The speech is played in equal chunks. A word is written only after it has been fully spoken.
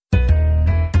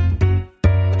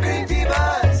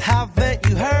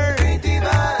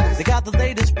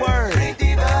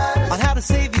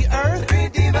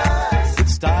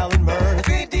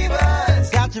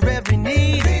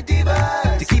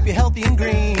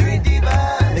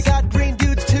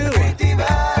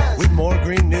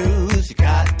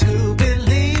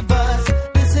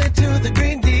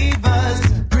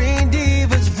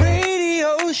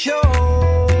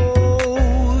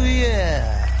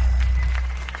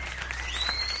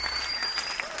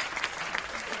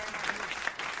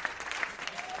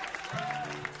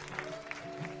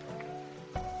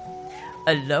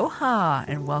Aloha,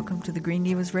 and welcome to the Green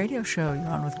Divas radio show. You're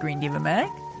on with Green Diva Meg.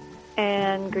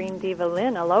 And Green Diva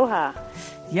Lynn. Aloha.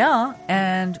 Yeah,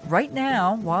 and right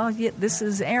now, while this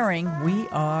is airing, we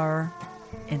are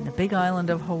in the Big Island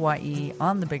of Hawaii,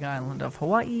 on the Big Island of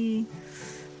Hawaii.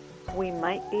 We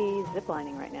might be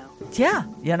ziplining right now. Yeah,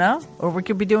 you know, or we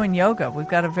could be doing yoga. We've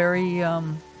got a very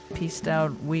pieced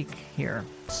out week here.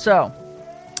 So,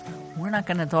 we're not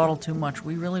going to dawdle too much.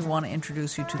 We really want to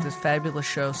introduce you to this fabulous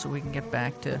show so we can get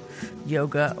back to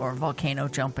yoga or volcano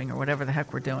jumping or whatever the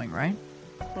heck we're doing, right?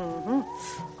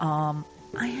 Mm-hmm.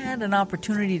 I had an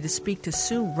opportunity to speak to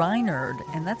Sue Reinard,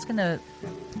 and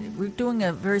we're doing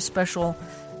a very special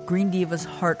Green Divas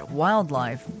Heart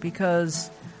Wildlife because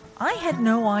I had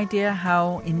no idea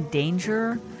how in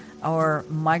danger our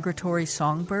migratory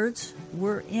songbirds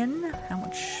were in, how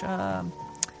much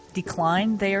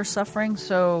decline they are suffering.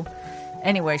 So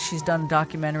anyway, she's done a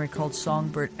documentary called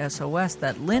Songbird SOS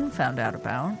that Lynn found out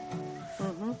about.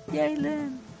 Mm-hmm. Yay,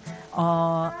 Lynn.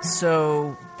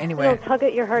 So anyway. It'll tug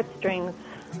at your heartstrings.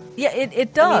 Yeah,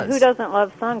 it does. I mean, who doesn't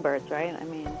love songbirds, right? I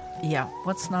mean, yeah,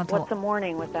 what's a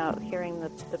morning without hearing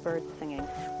the birds singing?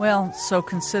 Well, so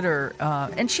consider,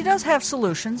 and she does have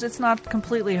solutions. It's not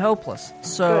completely hopeless.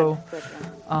 So good,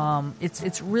 yeah.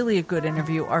 It's really a good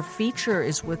interview. Our feature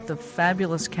is with the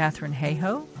fabulous Katherine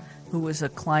Hayhoe, who is a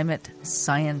climate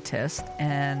scientist,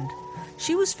 and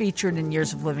she was featured in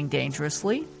Years of Living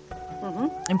Dangerously.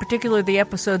 Mm-hmm. In particular, the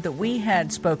episode that we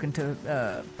had spoken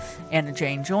to Anna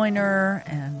Jane Joyner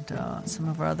and some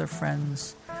of our other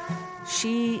friends.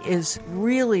 She is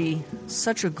really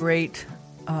such a great,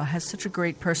 has such a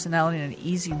great personality and an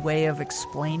easy way of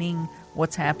explaining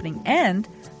what's happening. And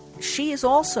she is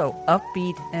also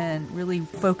upbeat and really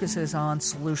focuses on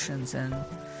solutions and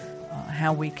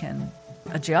how we can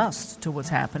adjust to what's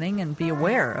happening and be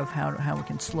aware of how we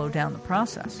can slow down the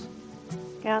process.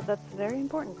 Yeah, that's very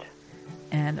important.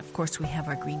 And, of course, we have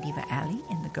our Green Diva Alley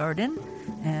in the garden.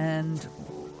 And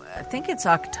I think it's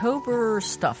October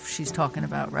stuff she's talking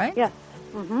about, right? Yes.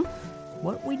 Mm-hmm.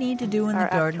 What we need to do in our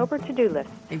the garden. October to-do list.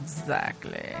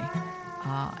 Exactly.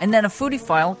 And then a foodie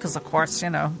file, because, of course, you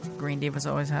know, Green Divas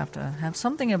always have to have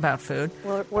something about food.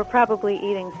 We're probably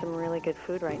eating some really good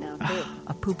food right now, too.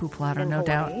 A poo-poo platter, in no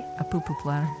Hawaii. doubt. A poo-poo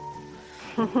platter.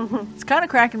 It's kind of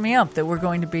cracking me up that we're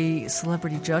going to be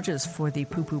celebrity judges for the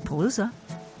Poo-Poo Palooza.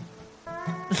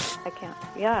 I can't.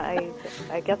 Yeah,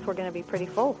 I guess we're going to be pretty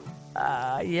full.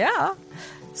 Yeah.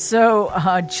 So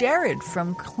Jared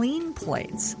from Clean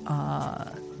Plates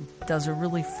does a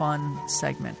really fun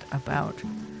segment about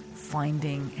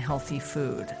finding healthy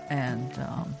food. And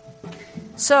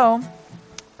so,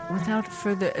 without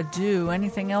further ado,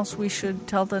 anything else we should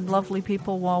tell the lovely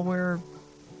people while we're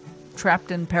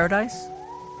trapped in paradise?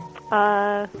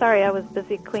 Sorry, I was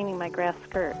busy cleaning my grass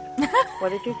skirt. What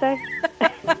did you say?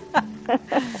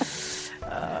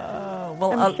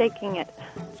 Well, I'm shaking it.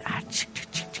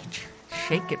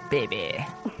 Shake it, baby.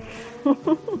 All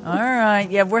right.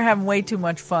 Yeah, we're having way too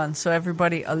much fun. So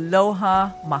everybody,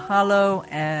 aloha, mahalo,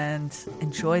 and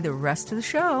enjoy the rest of the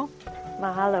show.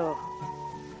 Mahalo.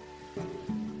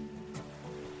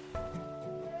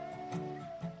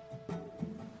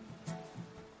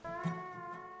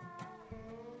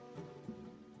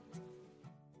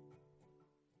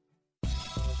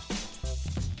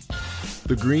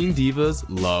 The Green Divas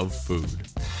love food.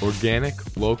 Organic,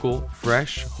 local,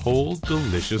 fresh, whole,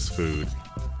 delicious food.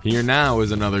 Here now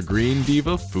is another Green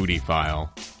Diva Foodie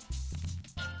File.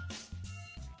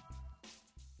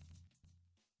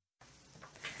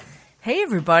 Hey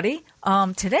everybody.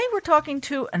 Today we're talking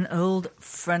to an old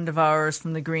friend of ours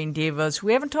from the Green Divas who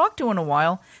we haven't talked to in a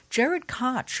while, Jared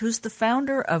Koch, who's the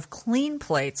founder of Clean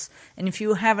Plates. And if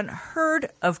you haven't heard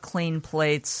of Clean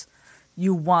Plates,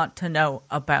 you want to know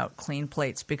about Clean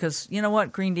Plates because, you know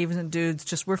what, Green Divas and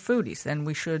dudes, we're foodies, and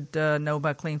we should know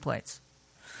about Clean Plates.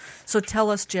 So tell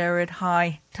us, Jared,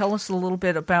 hi. Tell us a little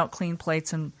bit about Clean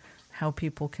Plates and how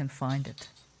people can find it.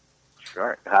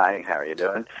 Sure. Hi, how are you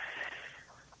doing?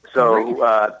 So,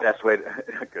 best way to,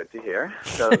 good to hear.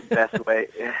 So, best way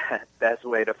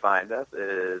to find us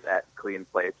is at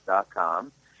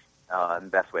cleanplates.com.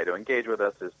 And best way to engage with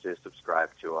us is to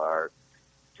subscribe to our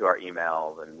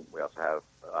emails, and we also have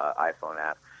iPhone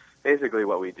app. Basically,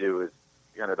 what we do is,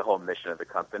 the whole mission of the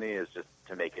company is just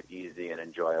to make it easy and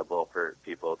enjoyable for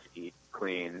people to eat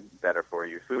clean, better for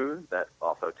you food that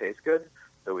also tastes good.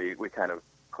 So we kind of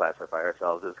classify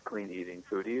ourselves as clean eating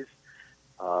foodies.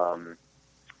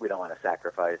 We don't want to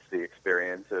sacrifice the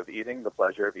experience of eating, the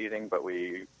pleasure of eating, but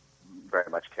we very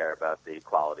much care about the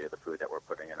quality of the food that we're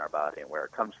putting in our body and where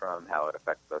it comes from, how it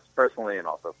affects us personally, and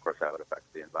also, of course, how it affects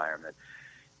the environment.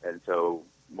 And so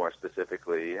more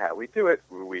specifically how we do it,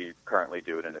 we currently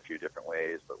do it in a few different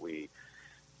ways, but we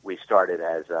started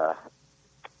as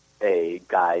a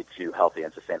guide to healthy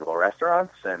and sustainable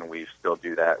restaurants, and we still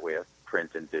do that. We have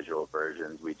print and digital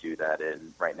versions. We do that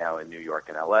right now in New York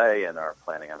and LA, and are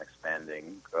planning on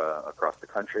expanding across the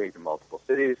country to multiple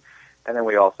cities. And then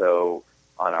we also,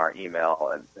 on our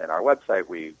email and our website,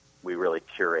 we really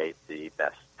curate the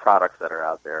best products that are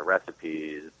out there,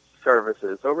 recipes,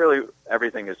 services. So really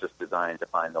everything is just designed to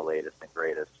find the latest and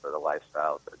greatest for the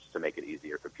lifestyle, so just to make it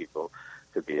easier for people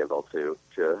to be able to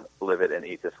live it and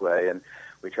eat this way. And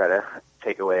we try to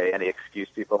take away any excuse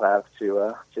people have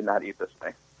to not eat this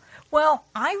way. Well,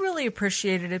 I really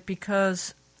appreciated it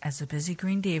because as a busy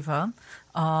green diva,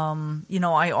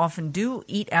 I often do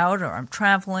eat out, or I'm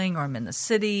traveling, or I'm in the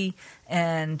city.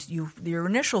 And your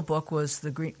initial book was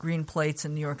the green plates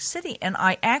in New York City, and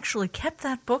I actually kept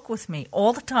that book with me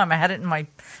all the time. I had it in my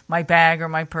bag or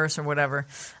my purse or whatever.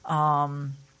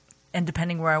 And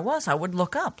depending where I was, I would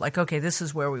look up, like, okay, this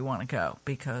is where we want to go,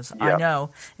 because I know,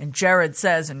 and Jared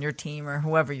says, and your team or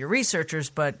whoever, your researchers,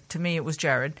 but to me it was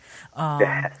Jared.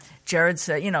 Jared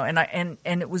said, and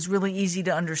it was really easy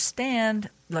to understand.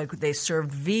 Like, they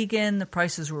served vegan, the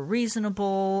prices were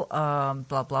reasonable,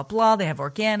 blah, blah, blah. They have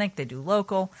organic, they do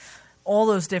local, all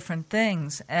those different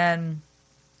things. And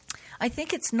I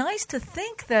think it's nice to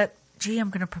think that, gee,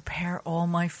 I'm going to prepare all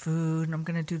my food, and I'm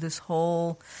going to do this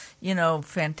whole,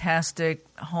 fantastic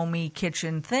homey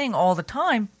kitchen thing all the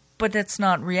time, but that's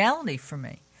not reality for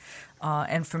me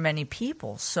and for many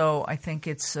people. So I think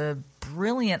it's a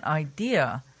brilliant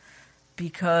idea,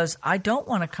 because I don't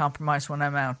want to compromise when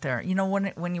I'm out there.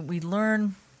 When we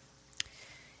learn,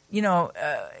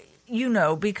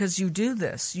 because you do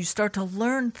this, you start to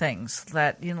learn things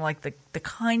that, like the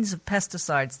kinds of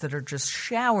pesticides that are just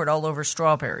showered all over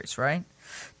strawberries, right?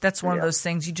 That's one of those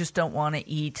things you just don't want to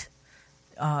eat.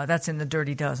 That's in the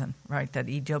Dirty Dozen, right? That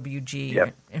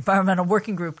EWG, Environmental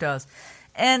Working Group, does.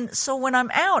 And so when I'm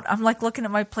out, I'm like looking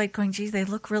at my plate going, gee, they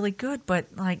look really good, but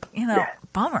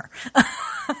bummer.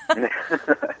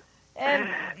 And,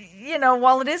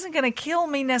 while it isn't going to kill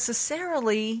me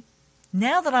necessarily,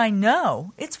 now that I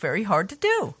know, it's very hard to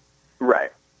do.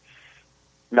 Right.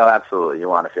 No, absolutely. You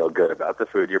want to feel good about the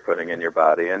food you're putting in your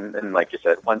body. And like you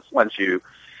said, once you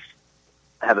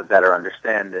have a better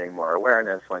understanding, more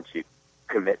awareness, once you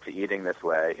commit to eating this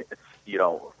way,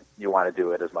 you want to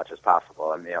do it as much as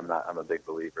possible. I mean, I'm a big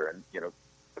believer in,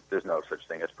 there's no such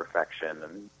thing as perfection.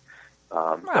 And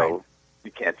so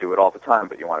you can't do it all the time,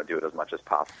 but you want to do it as much as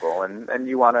possible. And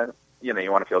you want to,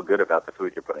 you want to feel good about the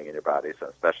food you're putting in your body. So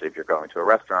especially if you're going to a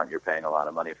restaurant, you're paying a lot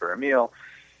of money for a meal.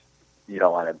 You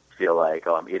don't want to feel like,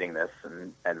 oh, I'm eating this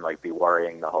and like be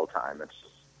worrying the whole time. It's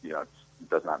just, it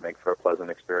does not make for a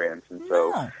pleasant experience. And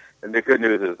so, and the good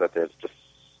news is that there's just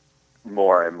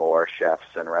more and more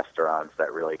chefs and restaurants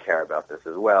that really care about this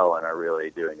as well, and are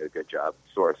really doing a good job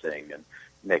sourcing and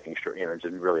making sure,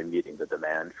 just really meeting the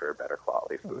demand for better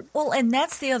quality food. Well, and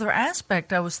that's the other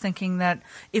aspect. I was thinking that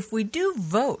if we do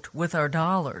vote with our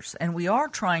dollars, and we are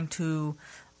trying to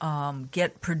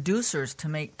get producers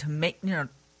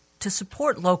to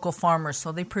support local farmers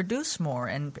so they produce more,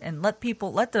 and let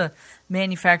the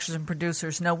manufacturers and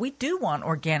producers know we do want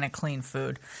organic, clean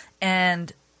food.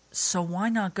 And so why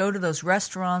not go to those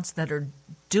restaurants that are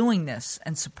doing this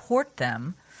and support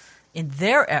them in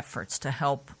their efforts to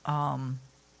help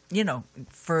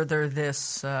further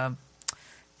this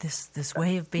this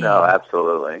way of being? No,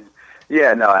 absolutely.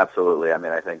 Yeah, no, absolutely. I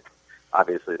mean, I think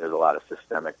obviously there's a lot of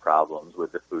systemic problems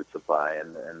with the food supply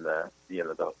and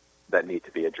that need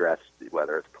to be addressed,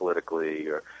 whether it's politically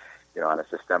or on a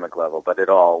systemic level. But it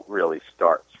all really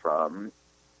starts from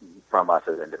us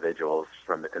as individuals,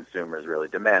 from the consumers really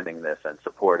demanding this and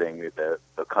supporting the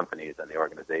companies and the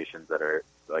organizations that are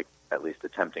like at least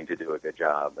attempting to do a good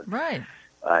job. And, right.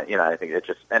 I think it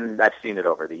just, and I've seen it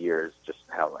over the years, just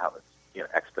how it's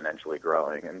exponentially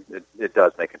growing, and it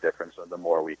does make a difference. The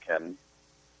more we can,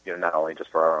 not only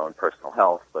just for our own personal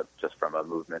health, but just from a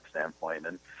movement standpoint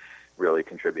and really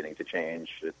contributing to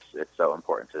change, it's so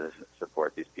important to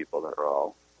support these people that are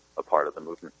all a part of the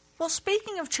movement. Well,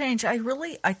 speaking of change, I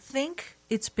think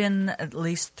it's been at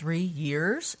least 3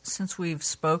 years since we've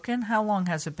spoken. How long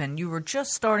has it been? You were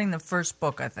just starting the first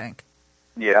book, I think.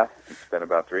 Yeah, it's been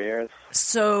about 3 years.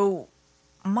 So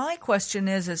my question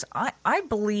is I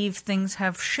believe things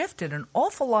have shifted an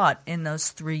awful lot in those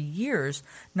 3 years,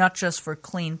 not just for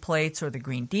Clean Plates or the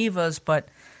Green Divas, but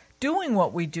doing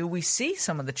what we do, we see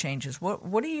some of the changes.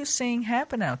 What are you seeing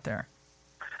happen out there?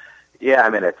 Yeah,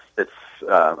 I mean, it's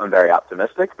I'm very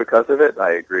optimistic because of it. I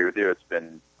agree with you. It's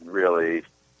been really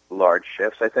large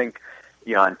shifts. I think,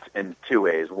 in two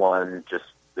ways. One, just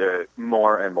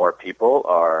more and more people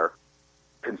are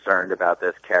concerned about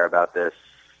this, care about this,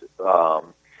 are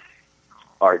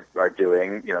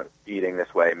doing, eating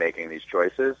this way, making these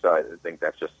choices. So I think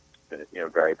that's just,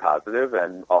 very positive.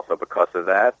 And also because of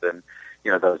that, then,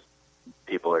 those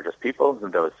people are just people,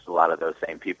 and a lot of those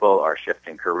same people are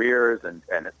shifting careers and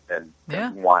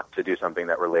want to do something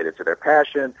that related to their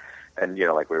passion. And,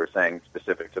 like we were saying,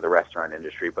 specific to the restaurant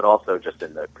industry, but also just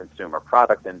in the consumer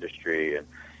product industry. And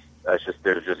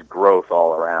there's just growth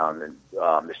all around. And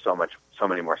there's so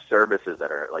many more services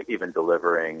that are like even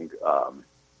delivering,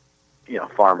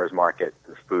 farmers market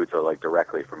foods are like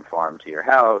directly from farm to your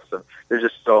house. And there's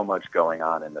just so much going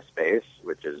on in the space,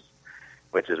 which is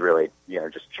really,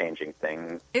 just changing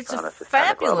things on a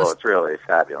systemic level. It's really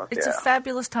fabulous. It's a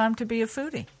fabulous time to be a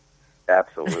foodie.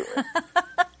 Absolutely.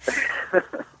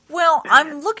 Well,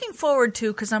 I'm looking forward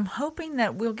to, because I'm hoping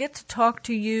that we'll get to talk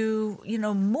to you,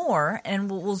 more,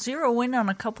 and we'll zero in on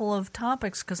a couple of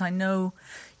topics, because I know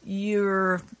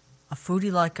you're a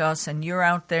foodie like us, and you're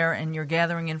out there and you're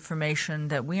gathering information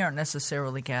that we aren't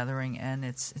necessarily gathering, and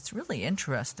it's really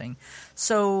interesting.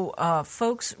 So,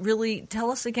 folks, really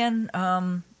tell us again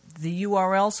the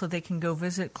URL so they can go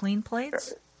visit Clean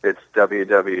Plates. It's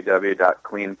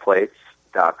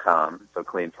www.cleanplates.com, so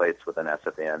clean plates with an S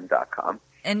at the end.com.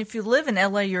 And if you live in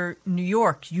LA or New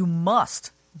York, you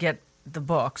must get the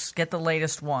books, get the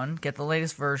latest one, get the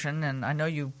latest version, and I know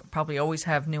you probably always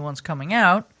have new ones coming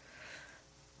out.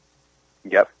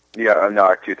 Yep. Yeah, no,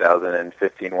 our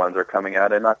 2015 ones are coming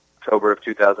out in October of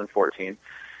 2014.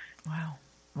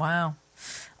 Wow.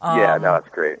 Yeah, no, it's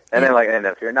great. And then, and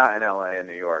if you're not in LA and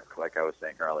New York, like I was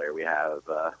saying earlier, we have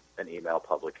an email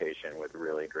publication with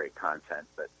really great content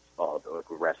that's all the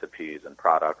recipes and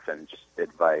products and just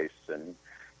advice and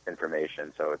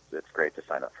information. So it's great to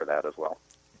sign up for that as well.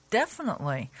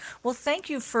 Definitely. Well, thank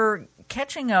you for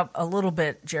catching up a little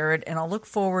bit, Jared, and I'll look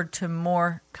forward to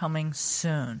more coming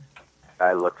soon.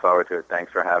 I look forward to it.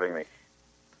 Thanks for having me.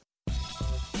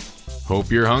 Hope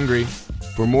you're hungry.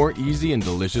 For more easy and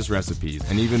delicious recipes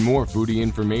and even more foodie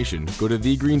information, go to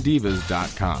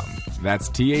thegreendivas.com. That's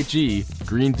THE,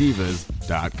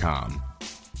 greendivas.com.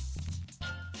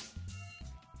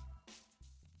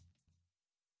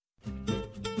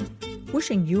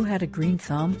 Wishing you had a green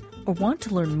thumb or want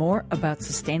to learn more about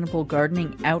sustainable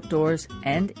gardening outdoors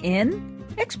and in?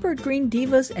 Expert green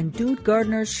divas and dude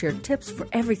gardeners share tips for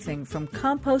everything from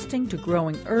composting to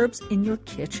growing herbs in your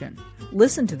kitchen.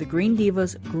 Listen to the Green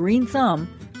Divas Green Thumb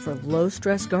for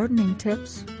low-stress gardening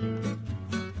tips.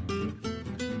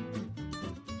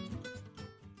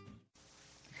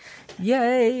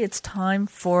 Yay, it's time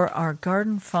for our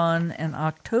garden fun and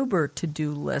October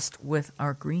to-do list with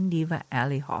our green diva,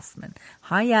 Allie Hoffman.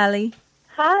 Hi, Allie.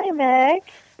 Hi, Meg.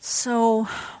 So,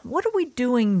 what are we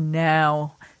doing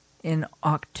now in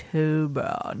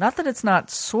October? Not that it's not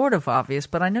sort of obvious,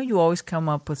 but I know you always come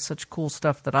up with such cool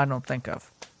stuff that I don't think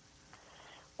of.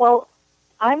 Well,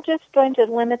 I'm just going to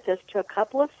limit this to a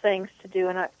couple of things to do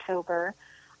in October,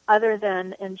 other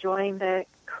than enjoying the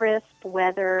crisp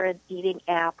weather and eating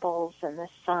apples and the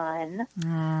sun.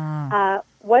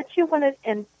 What you want to,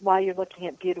 and while you're looking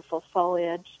at beautiful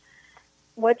foliage,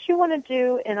 what you want to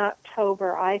do in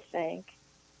October, I think,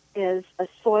 is a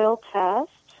soil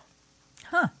test.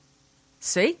 Huh.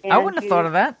 See? I wouldn't have thought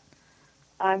of that.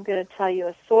 I'm going to tell you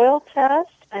a soil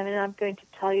test, and then I'm going to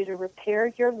tell you to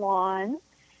repair your lawn,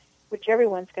 which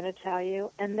everyone's going to tell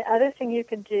you. And the other thing you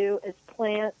can do is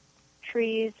plant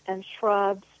trees and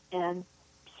shrubs and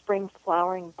spring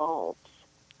flowering bulbs.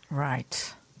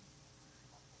 Right.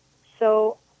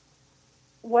 So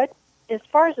as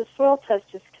far as the soil test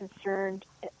is concerned,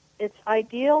 it's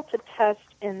ideal to test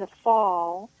in the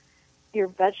fall your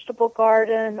vegetable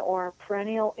garden or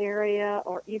perennial area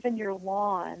or even your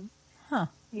lawn. Huh.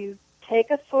 You take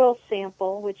a soil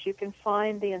sample, which you can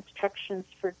find the instructions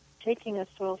for taking a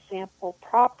soil sample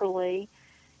properly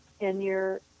in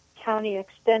your county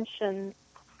extension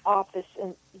office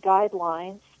and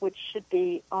guidelines, which should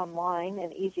be online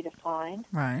and easy to find.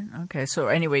 Right. Okay. So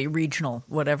anyway, regional,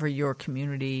 whatever your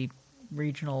community,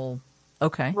 regional.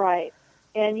 Okay. Right.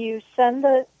 And you send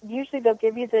usually they'll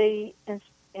give you the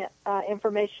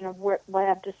information of what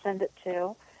lab to send it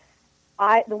to.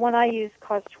 The one I use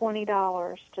costs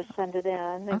 $20 to send it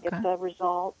in and get the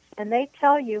results. And they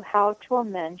tell you how to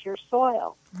amend your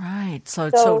soil. Right. So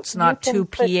it's not too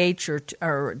pH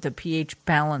or the pH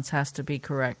balance has to be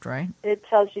correct, right? It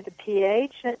tells you the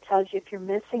pH, and it tells you if you're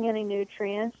missing any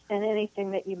nutrients and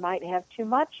anything that you might have too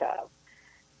much of.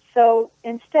 So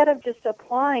instead of just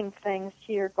applying things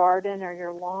to your garden or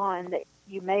your lawn that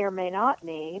you may or may not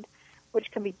need, which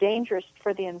can be dangerous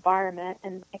for the environment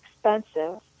and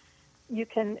expensive, you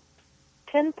can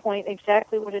pinpoint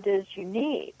exactly what it is you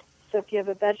need. So if you have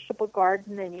a vegetable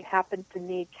garden and you happen to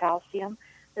need calcium,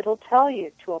 it'll tell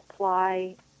you to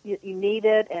apply. You need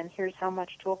it, and here's how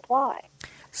much to apply.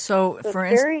 So it's for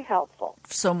instance, very helpful.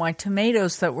 So my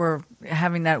tomatoes that were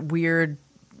having that weird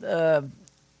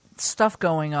stuff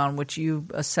going on, which you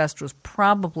assessed was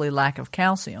probably lack of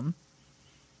calcium.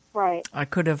 Right. I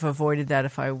could have avoided that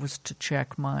if I was to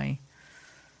check my.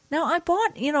 Now I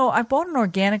bought an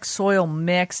organic soil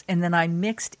mix, and then I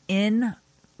mixed in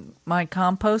my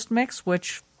compost mix,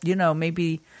 which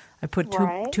maybe I put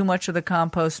too much of the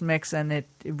compost mix, and it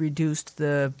reduced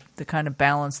the kind of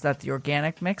balance that the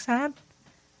organic mix had.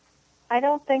 I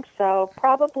don't think so.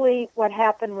 Probably what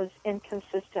happened was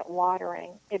inconsistent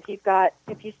watering. If you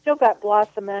still got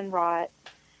blossom end rot,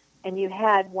 and you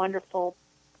had wonderful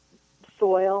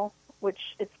soil, which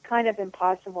it's kind of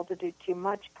impossible to do too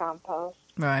much compost.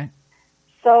 Right.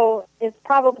 So it's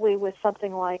probably with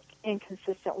something like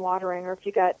inconsistent watering, or if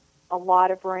you got a lot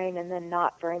of rain and then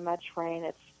not very much rain,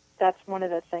 that's one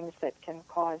of the things that can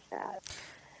cause that.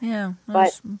 Yeah.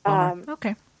 But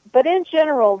okay. But in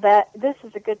general, this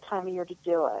is a good time of year to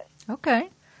do it. Okay.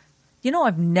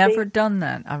 I've never done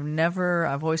that.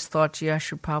 I've always thought, I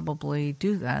should probably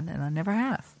do that, and I never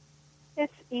have.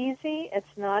 It's easy, it's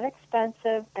not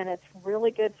expensive, and it's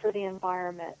really good for the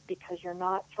environment because you're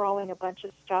not throwing a bunch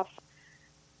of stuff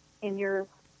on your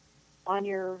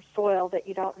soil that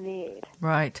you don't need.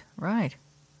 Right.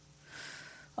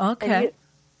 Okay.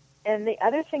 And the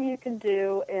other thing you can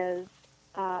do is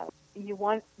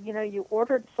you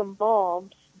ordered some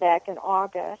bulbs back in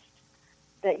August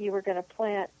that you were going to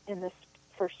plant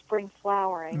for spring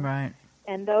flowering. Right.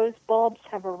 And those bulbs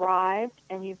have arrived,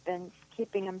 and you've been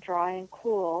keeping them dry and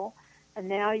cool, and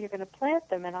now you're going to plant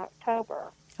them in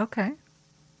October. Okay.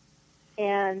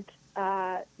 And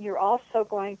you're also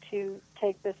going to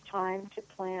take this time to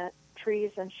plant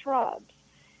trees and shrubs,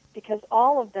 because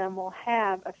all of them will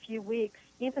have a few weeks.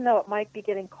 Even though it might be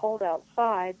getting cold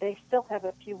outside, they still have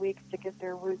a few weeks to get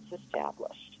their roots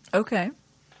established. Okay.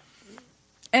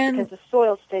 And because the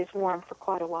soil stays warm for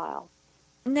quite a while.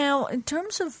 Now, in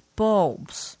terms of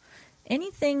bulbs,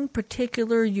 anything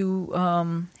particular you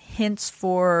hints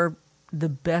for the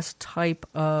best type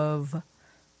of,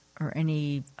 or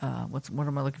any what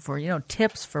am I looking for?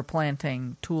 Tips for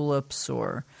planting tulips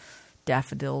or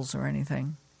daffodils or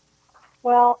anything?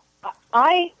 Well,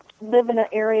 I live in an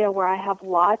area where I have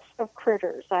lots of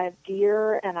critters. I have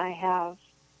deer and I have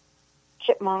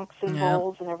chipmunks and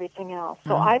voles and everything else.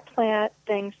 So I plant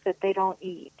things that they don't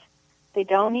eat. They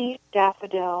don't eat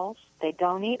daffodils. They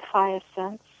don't eat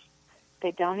hyacinths.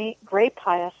 They don't eat grape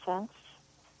hyacinths.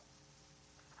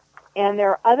 And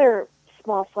there are other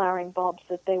small flowering bulbs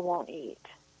that they won't eat.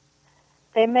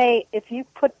 They may, if you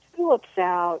put tulips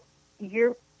out,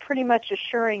 you're pretty much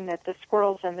assuring that the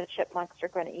squirrels and the chipmunks are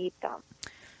going to eat them.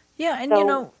 Yeah,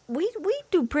 and we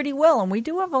do pretty well, and we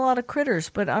do have a lot of critters,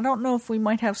 but I don't know if we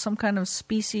might have some kind of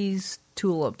species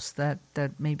tulips that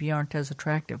maybe aren't as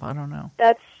attractive. I don't know.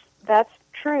 That's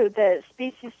true. The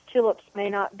species tulips may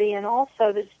not be, and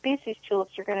also the species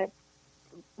tulips are going to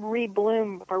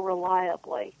rebloom more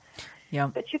reliably. Yeah.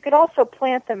 But you could also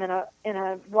plant them in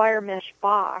a wire mesh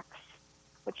box,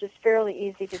 which is fairly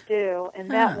easy to do,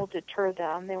 and that will deter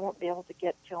them. They won't be able to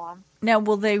get to them. Now,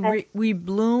 will they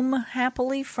rebloom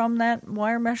happily from that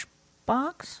wire mesh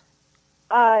box?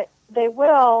 They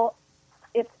will,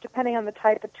 depending on the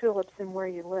type of tulips and where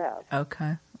you live.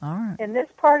 Okay, all right. In this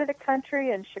part of the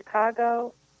country, in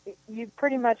Chicago, you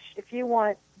pretty much, if you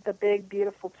want the big,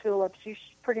 beautiful tulips, you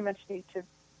pretty much need to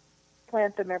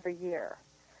plant them every year.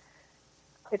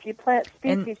 If you plant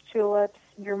species tulips,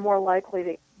 you're more likely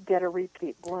to get a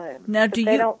repeat bloom. Now,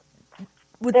 they don't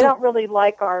really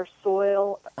like our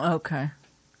soil. Okay.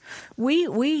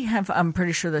 We have, I'm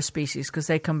pretty sure they're species because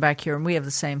they come back here and we have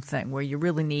the same thing where you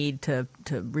really need to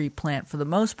replant for the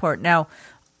most part. Now,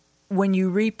 when you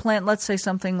replant, let's say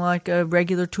something like a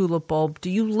regular tulip bulb, do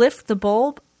you lift the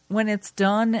bulb when it's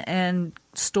done and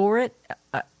store it,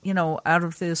 out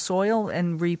of the soil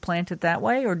and replant it that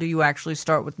way, or do you actually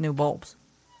start with new bulbs?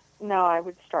 No, I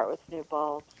would start with new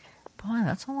bulbs. Boy,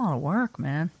 that's a lot of work,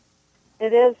 man.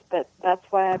 It is, but that's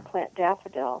why I plant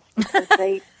daffodils, because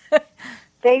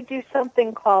they do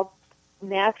something called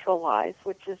naturalize,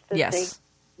 which is that they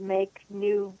make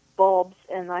new bulbs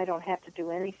and I don't have to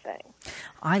do anything.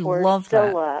 I love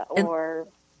that.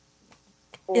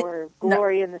 Or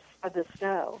Glory in the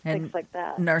Snow, things like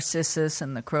that. Narcissus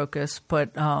and the crocus, but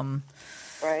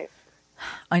right.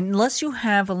 Unless you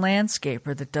have a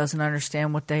landscaper that doesn't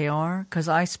understand what they are, because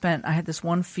I had this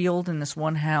one field in this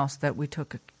one house that we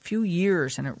took a few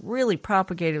years, and it really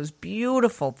propagated. It was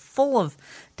beautiful, full of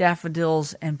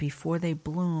daffodils, and before they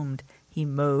bloomed, he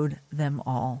mowed them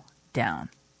all down.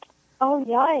 Oh,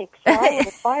 yikes. I would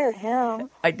have fired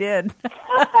him. I did.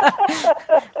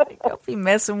 Don't be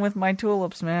messing with my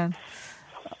tulips, man.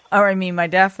 Or I mean my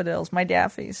daffodils, my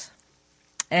daffies.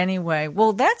 Anyway,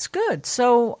 well, that's good.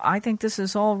 So I think this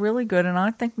is all really good, and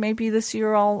I think maybe this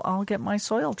year I'll get my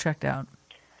soil checked out.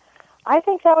 I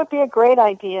think that would be a great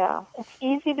idea. It's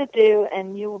easy to do,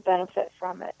 and you will benefit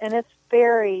from it. And it's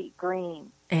very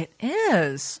green. It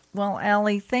is. Well,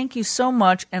 Allie, thank you so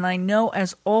much. And I know,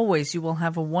 as always, you will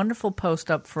have a wonderful post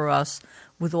up for us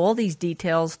with all these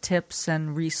details, tips,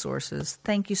 and resources.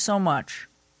 Thank you so much.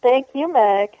 Thank you,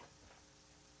 Meg.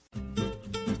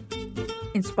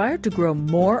 Inspired to grow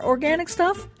more organic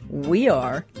stuff? We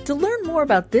are. To learn more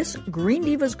about this Green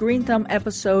Divas Green Thumb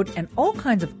episode and all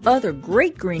kinds of other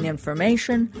great green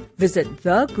information, visit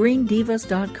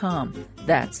thegreendivas.com.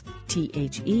 That's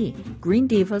THE,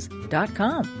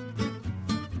 greendivas.com.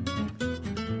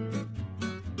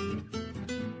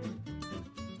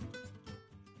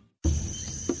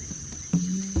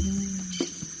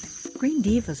 Green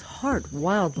Divas heart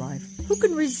wildlife. Who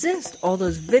can resist all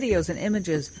those videos and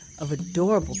images of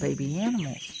adorable baby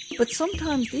animals? But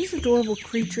sometimes these adorable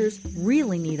creatures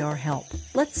really need our help.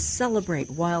 Let's celebrate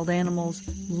wild animals,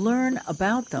 learn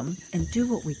about them, and do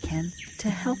what we can to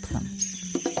help them.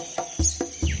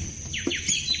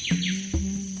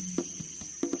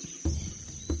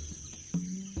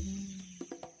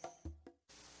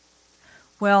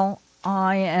 Well,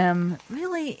 I am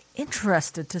really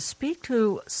interested to speak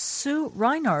to Sue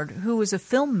Reinhardt, who is a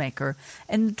filmmaker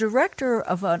and the director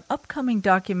of an upcoming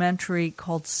documentary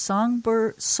called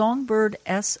Songbird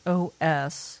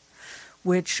SOS,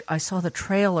 which I saw the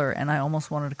trailer and I almost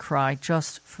wanted to cry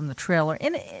just from the trailer.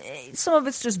 And some of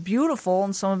it's just beautiful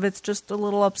and some of it's just a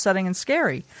little upsetting and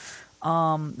scary.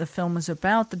 The film is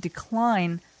about the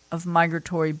decline of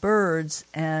migratory birds,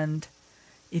 and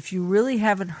if you really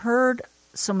haven't heard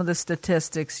some of the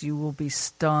statistics, you will be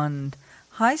stunned.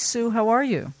 Hi, Sue. How are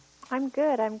you? I'm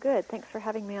good. Thanks for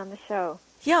having me on the show.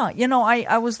 Yeah, you know,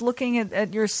 I was looking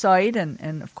at your site,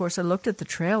 and of course I looked at the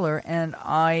trailer, and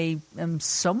I am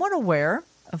somewhat aware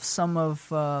of some of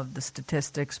the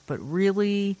statistics, but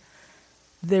really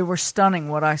they were stunning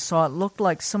what I saw. It looked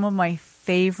like some of my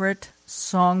favorite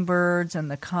songbirds and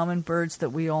the common birds that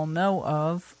we all know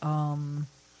of.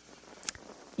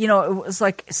 You know, it was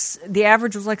like the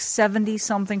average was like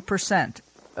 70-something%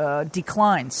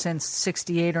 decline since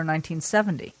 68 or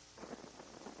 1970.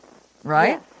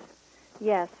 Right?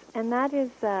 Yes. And that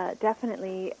is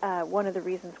definitely one of the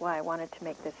reasons why I wanted to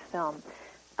make this film.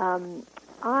 I'm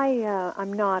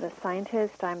not a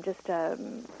scientist. I'm just a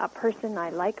person. I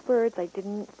like birds. I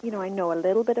know a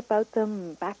little bit about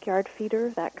them, backyard feeder,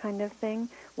 that kind of thing,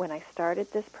 when I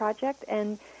started this project.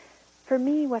 And for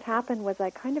me, what happened was I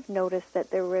kind of noticed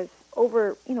that there was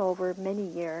over many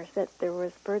years that there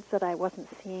was birds that I wasn't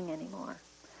seeing anymore.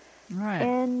 Right.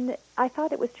 And I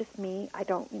thought it was just me. I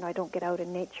don't get out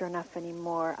in nature enough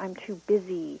anymore. I'm too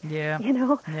busy. Yeah.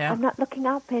 I'm not looking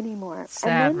up anymore.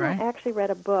 Sad, and then right? I actually read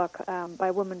a book by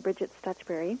a woman, Bridget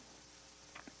Stutchberry,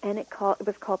 and it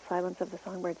was called Silence of the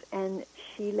Songbirds, and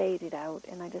she laid it out,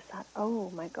 and I just thought, oh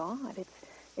my God,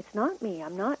 it's not me.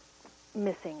 I'm not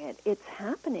missing it. It's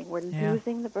happening. We're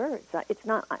losing the birds. It's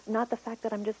not the fact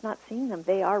that I'm just not seeing them.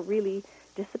 They are really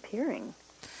disappearing.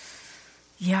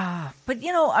 Yeah, but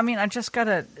I just got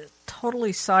a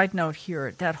totally side note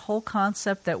here. That whole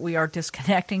concept that we are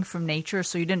disconnecting from nature,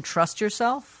 so you didn't trust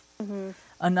yourself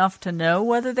enough to know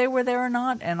whether they were there or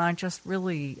not, and I just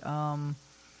really, we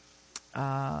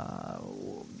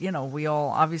all,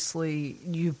 obviously,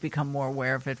 you've become more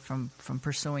aware of it from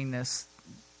pursuing this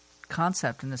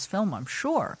concept in this film, I'm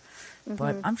sure.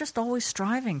 But I'm just always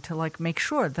striving to make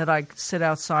sure that I sit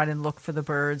outside and look for the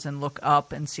birds and look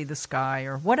up and see the sky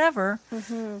or whatever.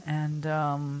 And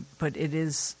but it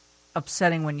is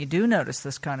upsetting when you do notice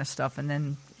this kind of stuff. And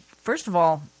then, first of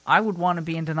all, I would want to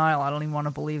be in denial. I don't even want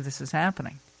to believe this is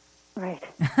happening. Right.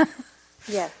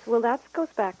 Yes. Well, that goes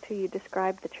back to, you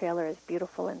described the trailer as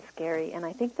beautiful and scary, and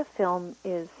I think the film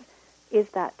is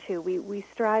that too. We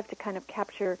strive to kind of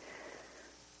capture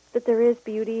that there is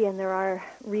beauty and there are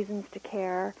reasons to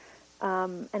care,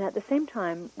 and at the same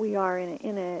time, we are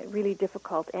in a really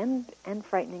difficult and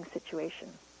frightening situation.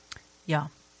 Yeah.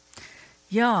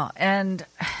 And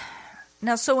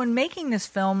now, so in making this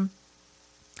film,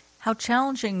 how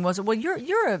challenging was it? Well,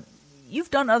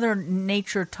 you've done other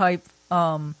nature type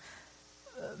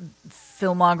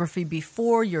filmography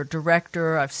before. You're a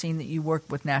director. I've seen that you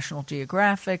worked with National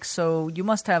Geographic, so you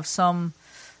must have some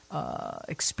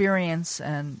experience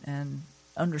and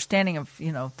understanding of,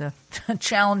 the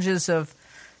challenges of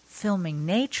filming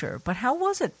nature. But how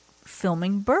was it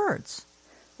filming birds?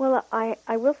 Well,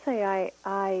 I will say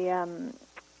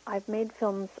I've made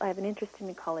films. I have an interest in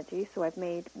ecology, so I've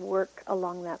made work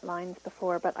along that lines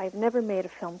before, but I've never made a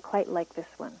film quite like this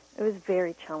one. It was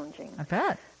very challenging. I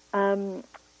bet.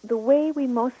 The way we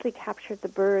mostly captured the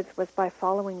birds was by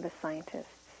following the scientists.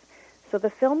 So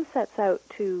the film sets out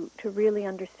to really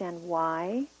understand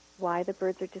why the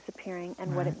birds are disappearing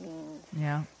and what it means.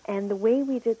 Yeah. And the way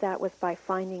we did that was by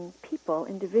finding people,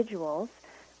 individuals,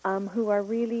 who are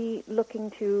really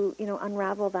looking to,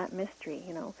 unravel that mystery,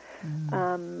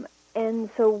 and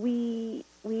so we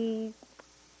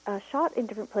shot in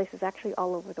different places, actually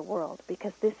all over the world,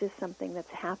 because this is something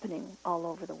that's happening all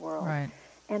over the world. Right.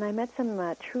 And I met some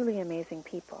truly amazing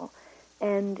people.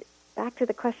 And back to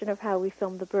the question of how we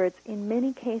filmed the birds, in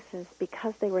many cases,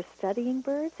 because they were studying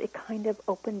birds, it kind of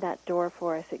opened that door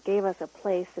for us. It gave us a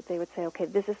place that they would say, okay,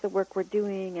 this is the work we're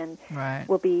doing, and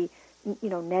we'll be,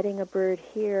 netting a bird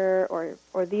here,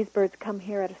 or these birds come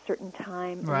here at a certain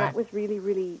time. And that was really,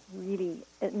 really, really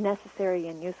necessary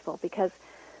and useful, because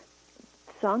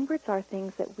songbirds are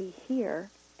things that we hear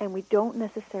and we don't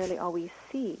necessarily always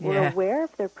see. We're aware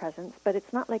of their presence, but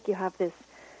it's not like you have this,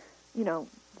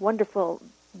 wonderful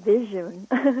vision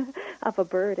of a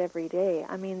bird every day.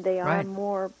 I mean, they are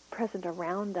more present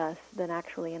around us than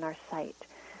actually in our sight.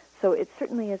 So it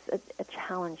certainly is a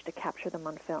challenge to capture them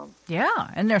on film. Yeah,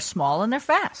 and they're small and they're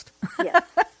fast.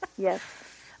 Yes.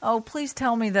 Oh, please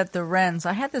tell me that the wrens,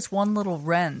 I had this one little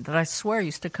wren that I swear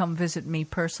used to come visit me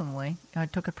personally. I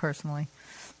took it personally.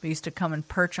 But used to come and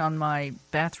perch on my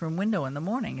bathroom window in the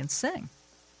morning and sing.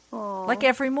 Aww. Like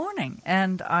every morning.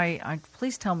 And I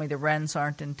please tell me the wrens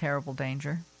aren't in terrible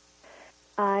danger.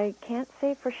 I can't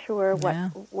say for sure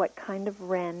what kind of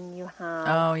wren you have.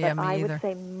 Oh, yeah, but me either. I would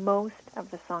say most of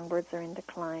the songbirds are in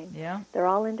decline. Yeah? They're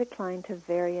all in decline to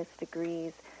various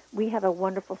degrees. We have a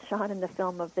wonderful shot in the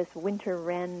film of this winter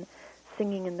wren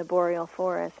singing in the boreal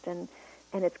forest, and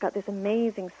it's got this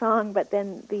amazing song, but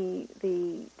then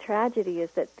the tragedy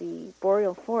is that the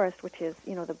boreal forest, which is,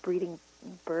 the breeding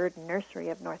bird nursery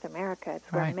of North America,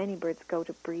 it's where many birds go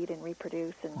to breed and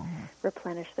reproduce and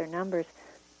replenish their numbers.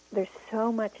 There's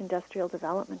so much industrial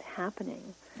development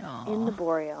happening in the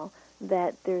boreal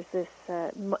that there's this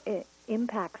it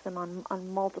impacts them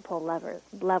on multiple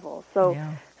levels. So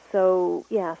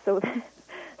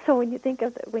when you think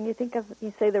of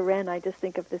you say the wren, I just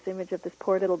think of this image of this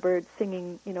poor little bird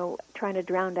singing, trying to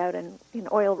drown out an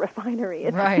oil refinery.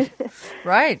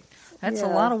 Right. That's a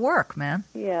lot of work, man.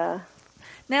 Yeah.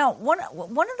 Now, one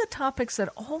of the topics that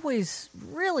always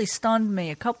really stunned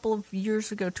me a couple of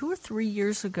years ago, 2 or 3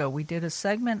 years ago, we did a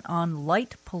segment on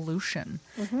light pollution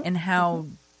and how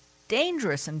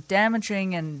dangerous and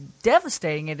damaging and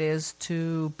devastating it is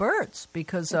to birds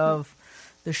because of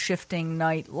the shifting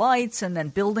night lights and then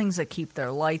buildings that keep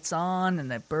their lights on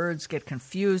and that birds get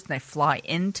confused and they fly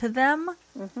into them.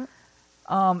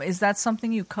 Is that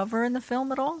something you cover in the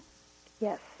film at all?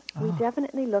 Yes. We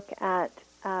definitely look at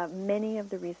many of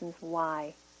the reasons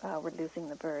why we're losing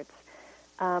the birds.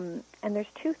 And there's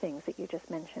two things that you just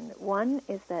mentioned. One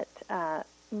is that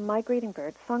migrating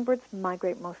birds, songbirds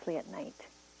migrate mostly at night.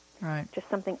 Right. Just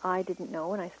something I didn't know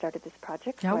when I started this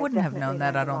project. Yeah, so I wouldn't have known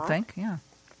that, I don't think. Yeah.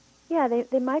 Yeah,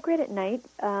 they migrate at night,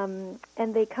 and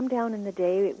they come down in the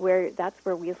day that's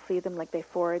where we'll see them, like they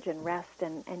forage and rest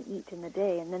and eat in the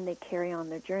day, and then they carry on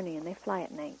their journey and they fly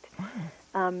at night.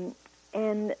 Wow.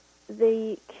 And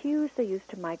the cues they use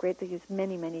to migrate, they use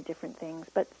many, many different things,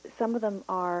 but some of them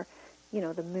are,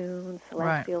 the moon,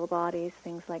 celestial bodies,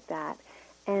 things like that.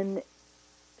 And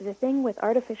the thing with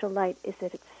artificial light is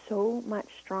that it's so much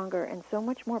stronger and so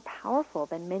much more powerful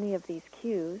than many of these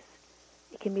cues.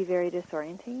 It can be very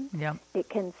disorienting. Yep. It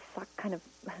can suck, kind of,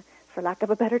 for lack of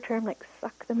a better term, like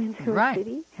suck them into a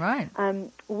city. Right.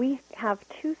 We have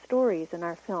two stories in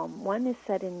our film. One is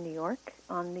set in New York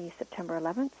on the September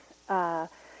 11th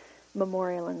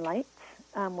Memorial and Lights,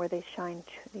 where they shine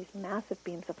these massive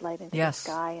beams of light into the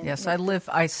sky. And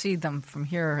I see them from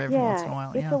here every once in a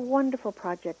while. It's a wonderful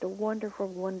project, a wonderful,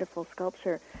 wonderful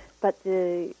sculpture. But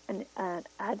an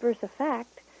adverse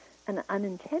effect, an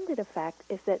unintended effect,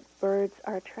 is that birds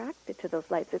are attracted to those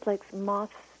lights. It's like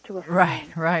moths to a flame.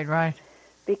 Right.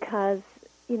 Because,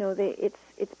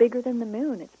 it's bigger than the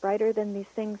moon. It's brighter than these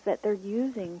things that they're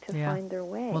using to find their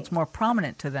way. Well, it's more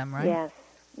prominent to them, right?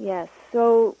 Yes.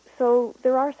 So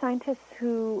there are scientists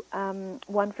who,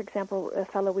 one, for example, a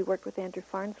fellow we worked with, Andrew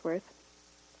Farnsworth,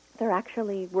 they're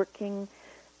actually working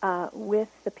with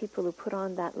the people who put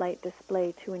on that light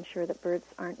display to ensure that birds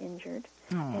aren't injured.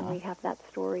 Aww. And we have that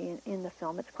story in the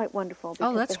film. It's quite wonderful.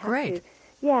 Oh, that's great.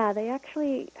 They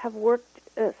actually have worked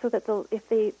so that if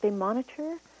they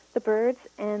monitor the birds,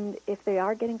 and if they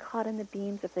are getting caught in the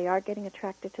beams, if they are getting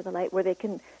attracted to the light, where they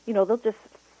can, they'll just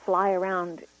fly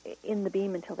around in the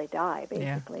beam until they die,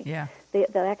 basically. Yeah.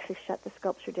 They'll actually shut the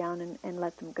sculpture down and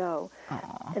let them go.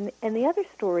 Aww. And the other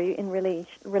story in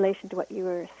relation to what you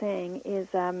were saying is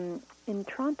in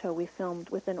Toronto we filmed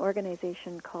with an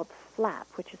organization called FLAP,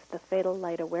 which is the Fatal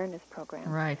Light Awareness Program.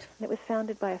 Right. And it was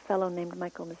founded by a fellow named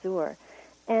Michael Mazur.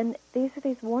 And these are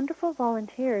these wonderful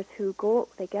volunteers who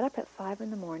they get up at 5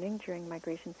 in the morning during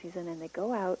migration season, and they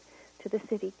go out to the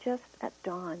city just at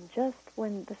dawn, just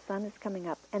when the sun is coming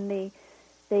up, and they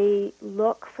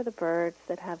look for the birds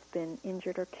that have been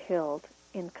injured or killed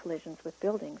in collisions with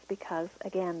buildings, because,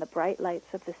 again, the bright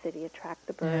lights of the city attract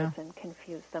the birds and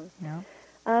confuse them. Yeah.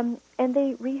 And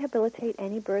they rehabilitate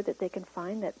any bird that they can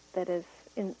find that is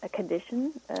in a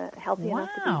condition healthy enough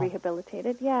to be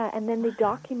rehabilitated. Yeah, and then they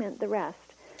document the rest.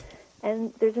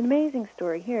 And there's an amazing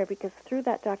story here, because through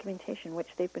that documentation, which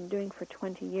they've been doing for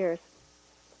 20 years,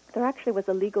 there actually was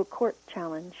a legal court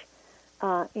challenge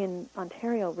in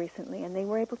Ontario recently, and they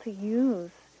were able to use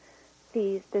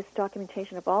this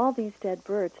documentation of all these dead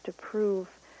birds to prove,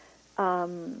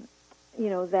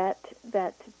 that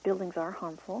buildings are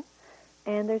harmful.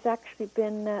 And there's actually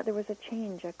been there was a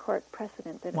court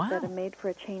precedent that made for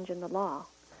a change in the law.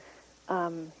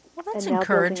 Well, that's and now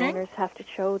encouraging. building owners have to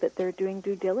show that they're doing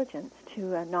due diligence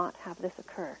to not have this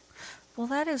occur. Well,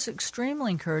 that is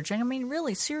extremely encouraging. I mean,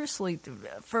 really, seriously,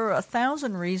 for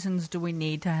 1,000 reasons do we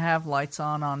need to have lights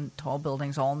on tall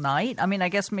buildings all night? I mean, I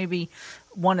guess maybe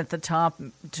one at the top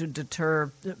to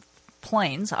deter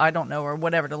planes, I don't know, or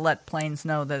whatever, to let planes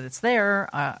know that it's there.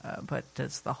 But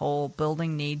does the whole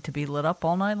building need to be lit up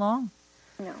all night long?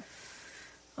 No.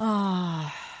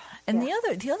 And the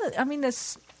other, I mean,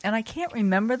 this, and I can't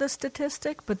remember the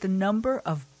statistic, but the number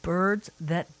of birds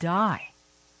that die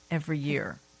every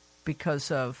year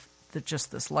because of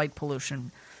just this light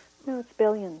pollution. No, it's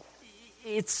billions.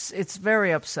 It's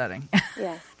very upsetting.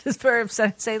 Yeah. It's very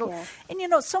upsetting. Yeah.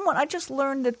 And I just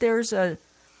learned that there's a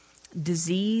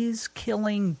disease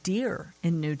killing deer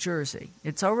in New Jersey.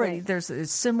 It's already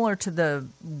it's similar to the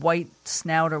white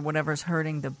snout or whatever's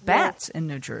hurting the bats in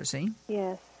New Jersey.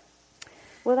 Yes.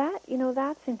 Well,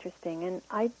 that's interesting, and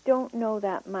I don't know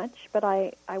that much, but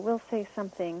I will say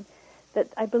something, that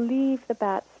I believe the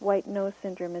bat's white nose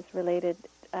syndrome is related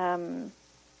to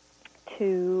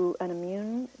an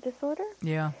immune disorder.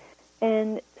 Yeah.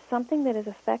 And something that is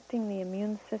affecting the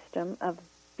immune system of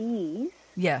bees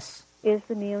is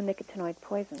the neonicotinoid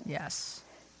poison. Yes.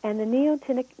 And the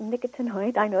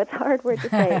neonicotinoid, I know it's a hard word to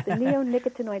say, the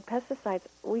neonicotinoid pesticides,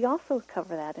 we also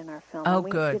cover that in our film. Oh, and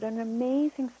we did an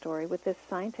amazing story with this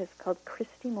scientist called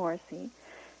Christy Morrissey,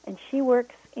 and she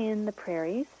works in the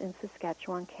prairies in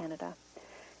Saskatchewan, Canada.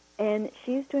 And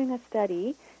she's doing a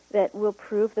study that will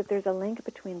prove that there's a link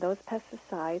between those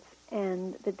pesticides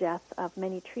and the death of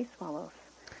many tree swallows,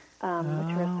 which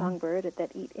are a songbird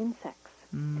that eat insects.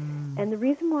 Mm. And the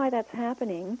reason why that's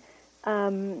happening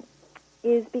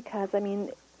is because,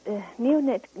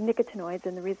 neonicotinoids,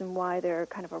 and the reason why they're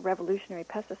kind of a revolutionary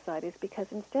pesticide is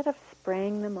because instead of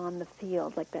spraying them on the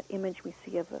field, like that image we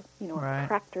see of a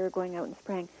tractor going out and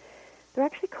spraying, they're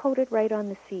actually coated right on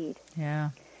the seed. Yeah.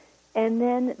 And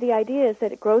then the idea is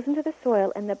that it grows into the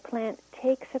soil and the plant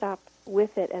takes it up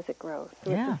with it as it grows.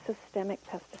 So it's a systemic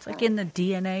pesticide. It's like in the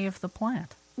DNA of the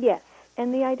plant. Yes.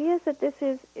 And the idea is that it's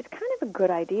kind of a good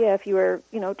idea if you were,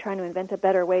 trying to invent a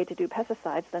better way to do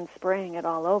pesticides than spraying it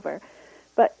all over.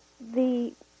 But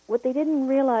what they didn't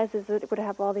realize is that it would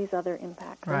have all these other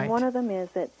impacts. Right. And one of them is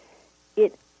that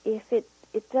it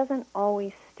doesn't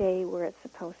always stay where it's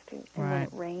supposed to. And when it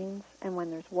rains and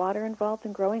when there's water involved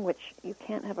in growing, which you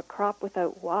can't have a crop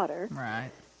without water,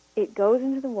 it goes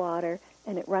into the water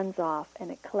and it runs off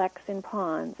and it collects in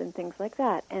ponds and things like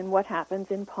that. And what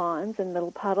happens in ponds and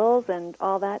little puddles and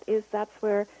all that is that's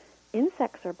where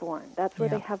insects are born. That's where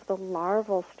they have the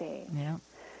larval stage. Yeah.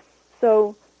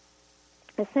 So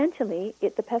essentially, the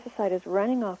pesticide is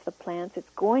running off the plants. It's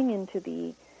going into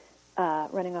the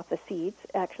running off the seeds,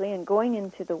 actually, and going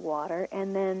into the water,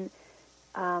 and then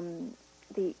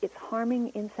it's harming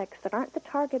insects that aren't the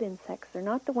target insects. They're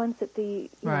not the ones that the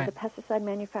pesticide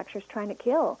manufacturer's trying to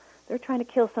kill. They're trying to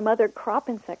kill some other crop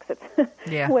insects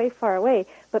that's way far away.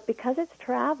 But because it's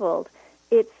traveled,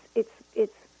 it's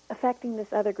affecting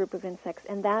this other group of insects,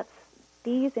 and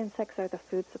these insects are the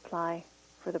food supply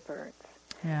for the birds.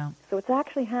 Yeah. So what's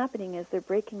actually happening is they're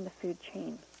breaking the food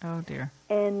chain. Oh, dear.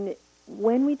 And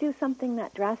when we do something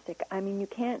that drastic, I mean, you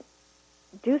can't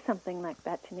do something like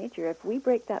that to nature. If we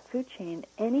break that food chain,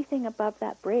 anything above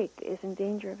that break is in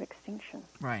danger of extinction.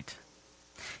 Right.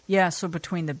 Yeah, so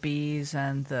between the bees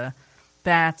and the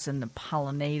bats and the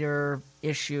pollinator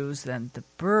issues, then the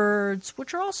birds,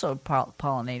 which are also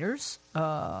pollinators,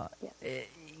 and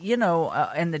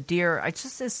the deer, it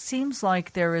seems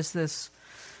like there is this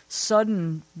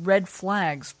sudden red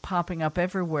flags popping up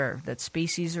everywhere that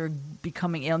species are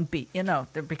becoming ill.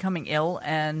 They're becoming ill,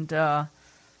 and I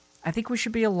think we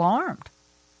should be alarmed.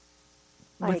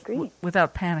 I agree.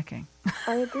 Without panicking.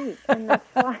 I agree, and that's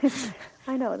why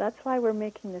that's why we're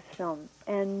making this film.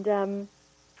 And to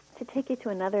take you to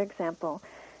another example,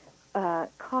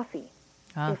 coffee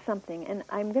is something, and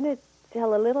I'm going to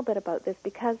tell a little bit about this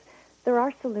because there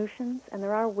are solutions and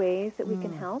there are ways that we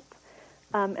can help.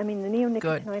 I mean, the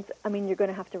neonicotinoids, I mean, you're going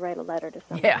to have to write a letter to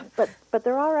someone. Yeah. But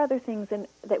there are other things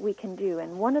that we can do,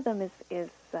 and one of them is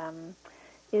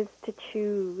to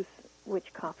choose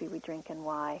which coffee we drink and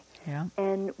why. Yeah.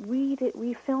 And we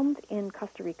filmed in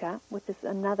Costa Rica with this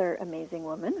another amazing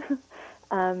woman,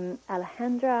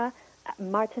 Alejandra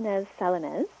Martinez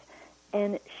Salinas,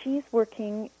 and she's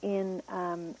working in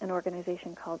an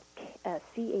organization called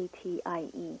CATIE.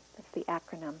 That's the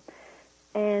acronym.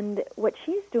 And what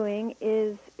she's doing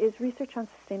is research on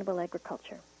sustainable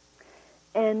agriculture.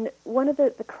 And one of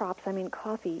the crops, I mean,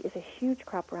 coffee is a huge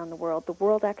crop around the world. The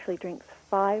world actually drinks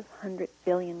 500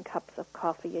 billion cups of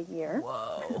coffee a year.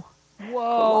 Whoa. A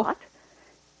lot.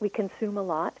 We consume a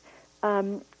lot.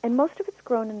 And most of it's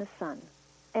grown in the sun.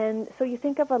 And so you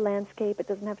think of a landscape, it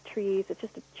doesn't have trees, it's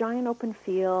just a giant open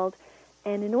field.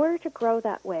 And in order to grow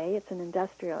that way, it's an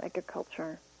industrial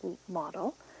agriculture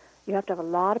model. You have to have a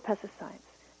lot of pesticides.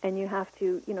 And you have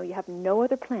to, you have no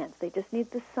other plants. They just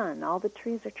need the sun. All the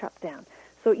trees are chopped down.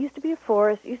 So it used to be a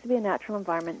forest, it used to be a natural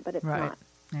environment, but it's not.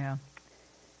 Yeah.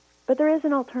 But there is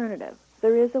an alternative.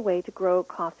 There is a way to grow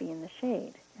coffee in the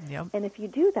shade. Yep. And if you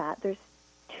do that, there's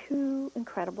two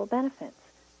incredible benefits.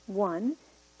 One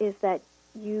is that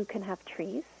you can have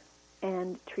trees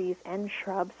and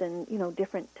shrubs and,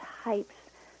 different types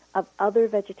of other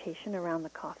vegetation around the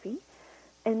coffee.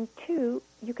 And two,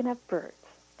 you can have birds.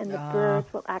 And the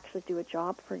birds will actually do a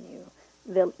job for you.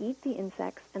 They'll eat the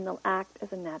insects, and they'll act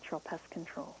as a natural pest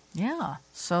control. Yeah.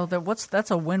 So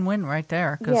that's a win-win right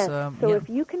there. Yes. If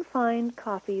you can find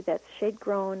coffee that's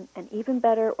shade-grown and even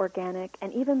better organic,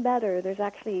 and even better, there's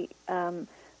actually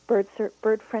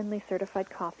bird-friendly certified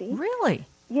coffee. Really?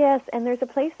 Yes, and there's a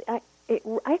place, I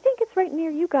think it's right near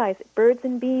you guys, Birds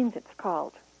and Beans it's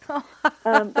called,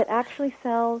 that actually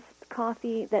sells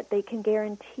coffee that they can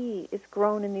guarantee is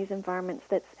grown in these environments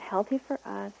that's healthy for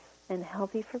us and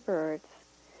healthy for birds.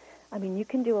 I mean, you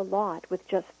can do a lot with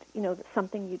just,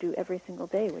 something you do every single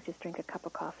day, which is drink a cup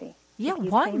of coffee. Yeah, if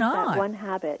you why change not? That one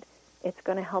habit, it's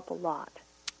going to help a lot.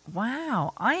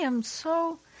 Wow, I am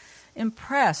so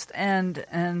impressed, and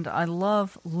I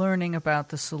love learning about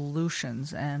the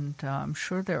solutions, and I'm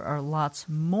sure there are lots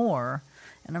more,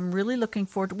 and I'm really looking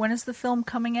forward to, when is the film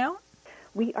coming out?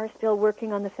 We are still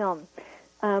working on the film.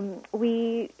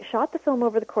 We shot the film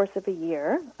over the course of a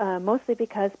year, mostly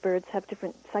because birds have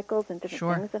different cycles and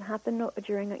different things that happen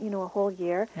during a whole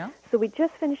year. Yeah. So we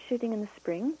just finished shooting in the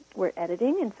spring. We're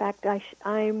editing. In fact, I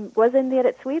was in the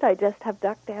edit suite. I just have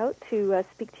ducked out to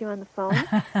speak to you on the phone.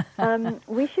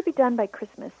 We should be done by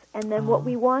Christmas, and then what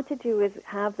we want to do is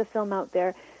have the film out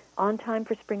there on time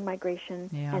for spring migration,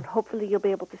 and hopefully you'll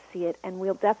be able to see it. And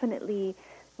we'll definitely.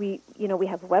 We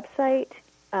have a website,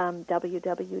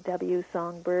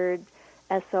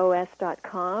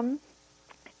 www.songbirdsOS.com,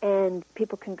 and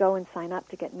people can go and sign up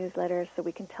to get newsletters so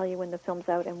we can tell you when the film's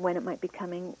out and when it might be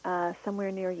coming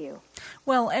somewhere near you.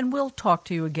 Well, and we'll talk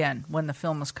to you again when the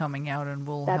film is coming out, and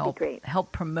we'll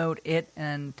help promote it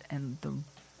and the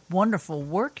wonderful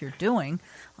work you're doing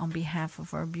on behalf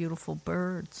of our beautiful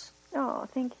birds. Oh,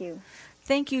 thank you.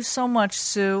 Thank you so much,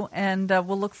 Sue, and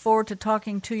we'll look forward to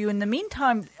talking to you. In the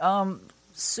meantime,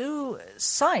 Sue's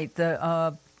site,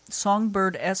 the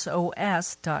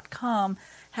songbirdsOS.com,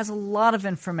 has a lot of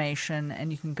information,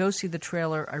 and you can go see the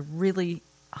trailer. I really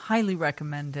highly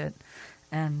recommend it.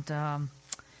 And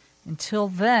until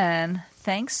then,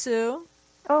 thanks, Sue.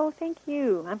 Oh, thank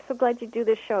you. I'm so glad you do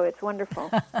this show. It's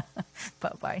wonderful.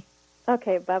 Bye-bye.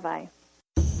 Okay, bye-bye.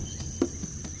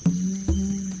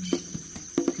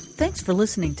 Thanks for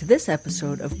listening to this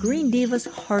episode of Green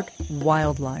Divas Heart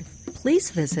Wildlife. Please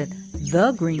visit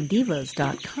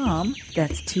thegreendivas.com,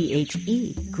 that's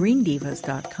THE,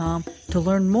 greendivas.com, to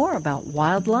learn more about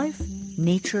wildlife,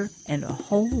 nature, and a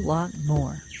whole lot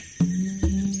more.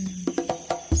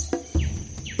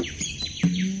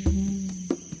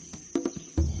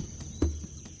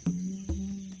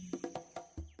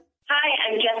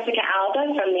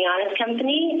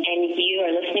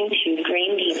 to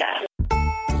Green Diva.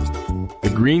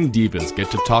 The Green Divas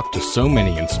get to talk to so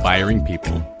many inspiring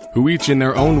people, who each in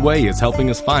their own way is helping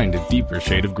us find a deeper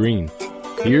shade of green.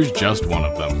 Here's just one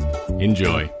of them.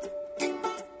 Enjoy.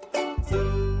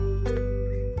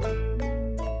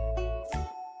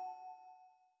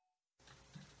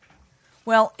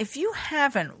 Well, if you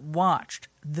haven't watched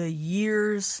the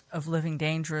Years of Living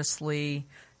Dangerously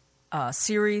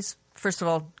series, first of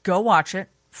all, go watch it.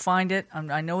 Find it.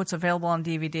 I know it's available on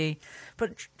DVD.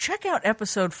 But check out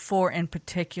episode 4 in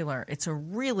particular. It's a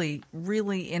really,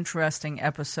 really interesting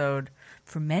episode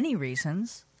for many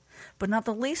reasons, but not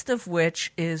the least of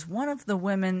which is one of the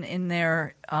women in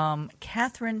there,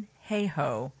 Katherine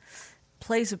Hayhoe,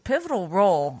 plays a pivotal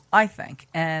role, I think.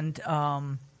 And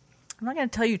I'm not going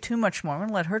to tell you too much more. I'm going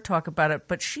to let her talk about it.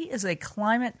 But she is a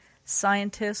climate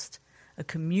scientist, a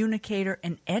communicator,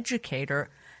 an educator.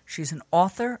 She's an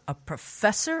author, a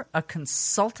professor, a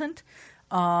consultant.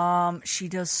 She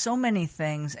does so many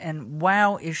things. And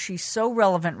wow, is she so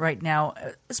relevant right now,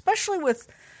 especially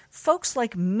with folks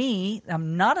like me.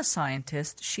 I'm not a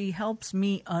scientist. She helps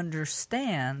me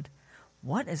understand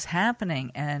what is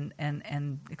happening and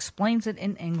explains it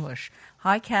in English.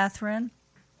 Hi, Katherine.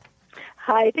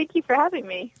 Hi, thank you for having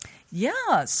me.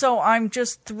 Yeah, so I'm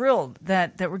just thrilled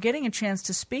that we're getting a chance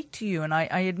to speak to you. And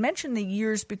I had mentioned the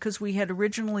years because we had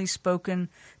originally spoken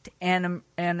to Anna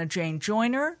Jane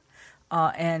Joyner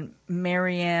and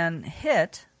Marianne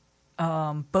Hitt,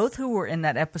 both who were in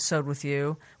that episode with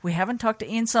you. We haven't talked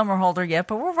to Ian Somerhalder yet,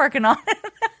 but we're working on it.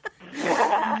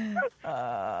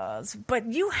 But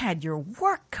you had your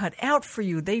work cut out for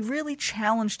you. They really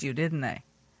challenged you, didn't they?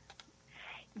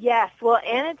 Yes, well,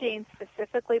 Anna Jane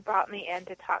specifically brought me in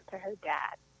to talk to her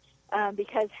dad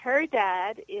because her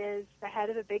dad is the head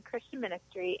of a big Christian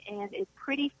ministry and is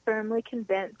pretty firmly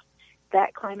convinced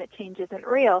that climate change isn't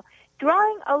real,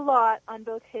 drawing a lot on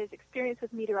both his experience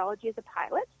with meteorology as a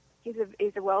pilot. He's a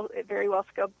very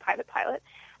well-skilled pilot,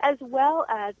 as well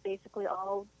as basically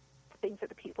all the things that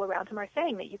the people around him are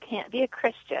saying, that you can't be a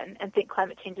Christian and think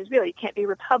climate change is real. You can't be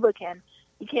Republican.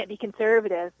 You can't be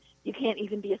conservative. You can't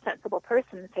even be a sensible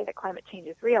person and say that climate change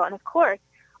is real. And, of course,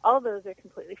 all of those are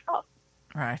completely false.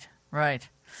 Right.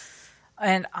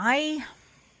 And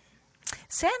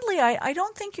sadly, I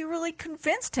don't think you really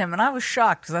convinced him. And I was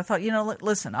shocked because I thought,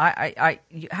 listen,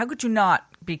 how could you not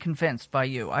be convinced by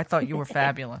you? I thought you were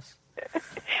fabulous.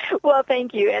 Well,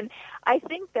 thank you. And I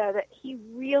think, though, that he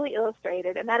really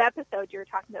illustrated, and that episode you were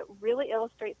talking about really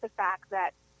illustrates the fact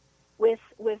that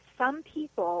with some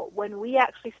people, when we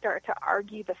actually start to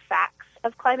argue the facts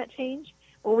of climate change,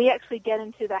 when we actually get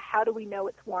into the how do we know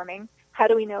it's warming, how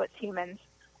do we know it's humans,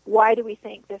 why do we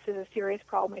think this is a serious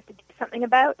problem we have to do something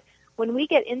about, when we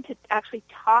get into actually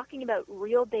talking about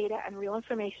real data and real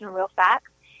information and real facts,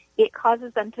 it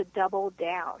causes them to double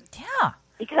down. Yeah.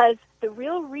 Because the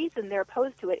real reason they're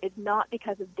opposed to it is not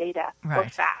because of data or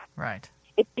facts. Right.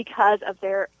 It's because of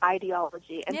their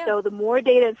ideology. And so the more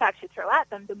data and facts you throw at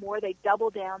them, the more they double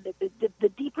down, the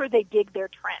deeper they dig their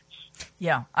trench.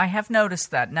 Yeah, I have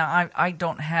noticed that. Now, I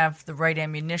don't have the right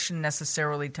ammunition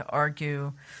necessarily to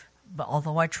argue, but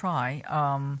although I try,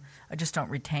 I just don't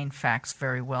retain facts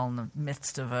very well in the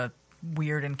midst of a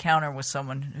weird encounter with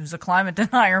someone who's a climate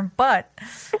denier. But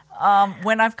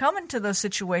when I've come into those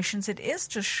situations, it is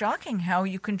just shocking how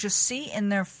you can just see in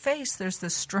their face there's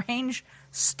this strange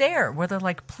stare where they're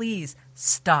like, please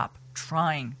stop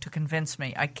trying to convince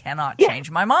me. I cannot change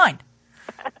my mind.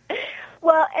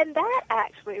 Well, and that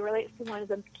actually relates to one of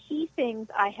the key things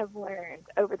I have learned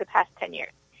over the past 10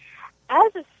 years.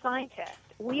 As a scientist,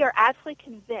 we are absolutely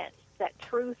convinced that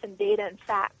truth and data and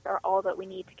facts are all that we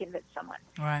need to convince someone.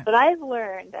 Right. But I've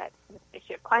learned that with the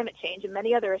issue of climate change and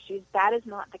many other issues, that is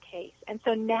not the case. And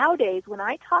so nowadays, when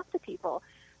I talk to people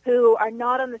who are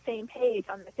not on the same page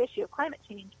on this issue of climate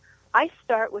change, I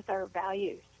start with our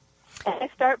values. And I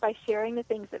start by sharing the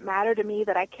things that matter to me,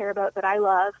 that I care about, that I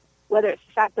love, whether it's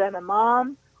the fact that I'm a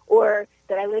mom or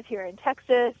that I live here in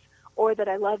Texas or that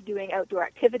I love doing outdoor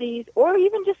activities or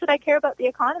even just that I care about the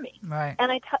economy. Right.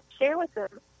 And I share with them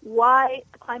why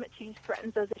the climate change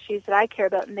threatens those issues that I care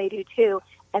about and they do too,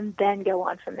 and then go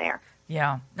on from there.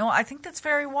 Yeah. No, I think that's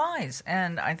very wise.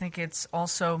 And I think it's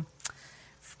also,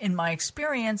 in my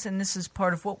experience, and this is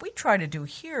part of what we try to do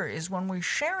here, is when we're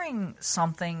sharing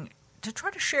something, to try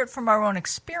to share it from our own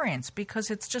experience because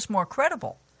it's just more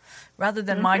credible. Rather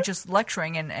than my just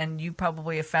lecturing, and you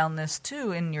probably have found this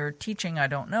too in your teaching, I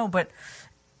don't know, but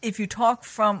if you talk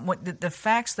from the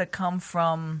facts that come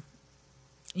from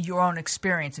your own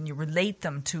experience and you relate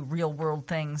them to real world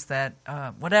things that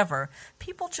whatever,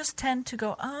 people just tend to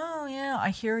go, oh yeah,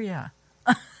 I hear ya.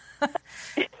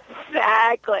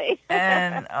 Exactly.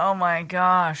 And oh my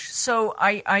gosh. So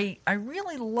I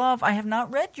really love, I have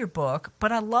not read your book,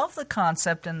 but I love the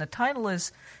concept, and the title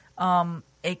is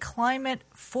A Climate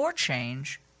for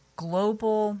Change,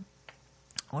 Global,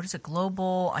 what is it,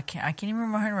 global, I can't even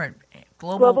remember how to write it.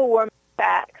 Global warming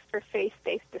facts for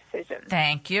faith-based decisions.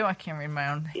 Thank you. I can't read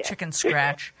my own chicken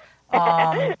scratch.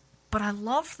 But I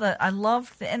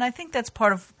love and I think that's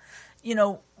part of,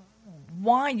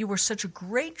 why you were such a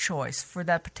great choice for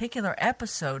that particular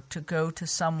episode, to go to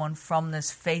someone from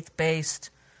this faith-based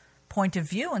point of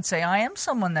view and say, I am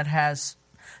someone that has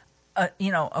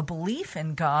a belief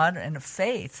in God and a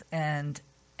faith, and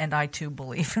I too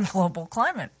believe in global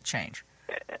climate change.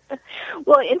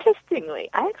 Well, interestingly,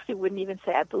 I actually wouldn't even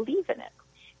say I believe in it,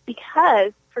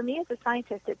 because for me as a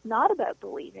scientist, it's not about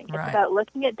believing. It's about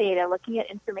looking at data, looking at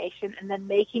information, and then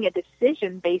making a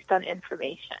decision based on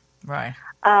information. Right.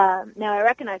 Now, I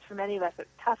recognize for many of us it's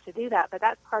tough to do that, but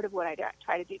that's part of what I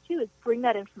try to do too, is bring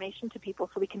that information to people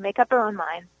so we can make up our own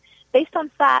minds based on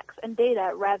facts and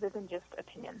data rather than just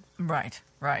opinions. Right.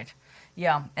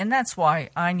 Yeah, and that's why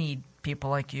I need people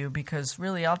like you, because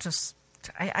really I just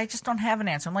don't have an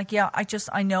answer. I'm like,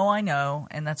 I know,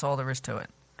 and that's all there is to it.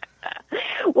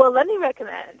 Well, let me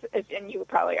recommend, and you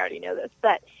probably already know this,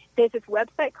 but there's this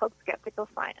website called Skeptical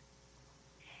Science.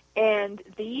 And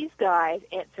these guys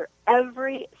answer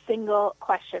every single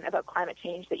question about climate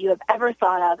change that you have ever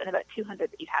thought of, and about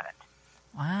 200 that you haven't.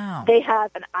 Wow. They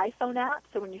have an iPhone app,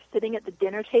 so when you're sitting at the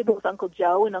dinner table with Uncle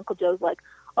Joe, and Uncle Joe's like,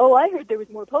 oh, I heard there was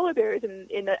more polar bears in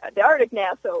the Arctic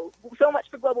now, so much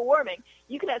for global warming,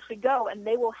 you can actually go, and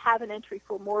they will have an entry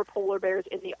for more polar bears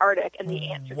in the Arctic and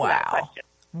the answer to that question.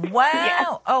 Wow.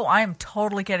 Yeah. Oh, I am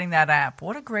totally getting that app.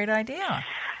 What a great idea.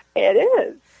 It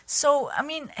is. So, I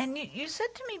mean, and you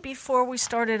said to me before we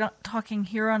started talking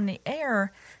here on the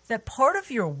air that part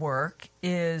of your work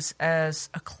is as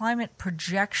a climate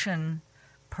projection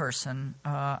person.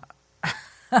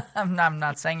 I'm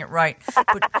not saying it right,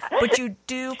 but you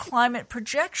do climate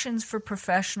projections for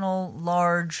professional,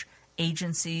 large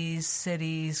agencies,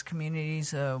 cities,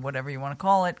 communities, whatever you want to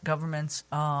call it, governments,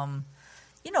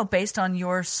 based on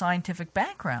your scientific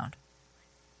background.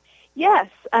 Yes.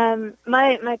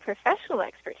 My professional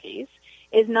expertise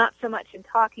is not so much in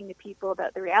talking to people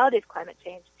about the reality of climate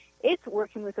change. It's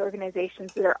working with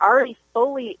organizations that are already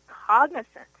fully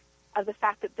cognizant of the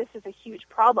fact that this is a huge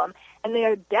problem, and they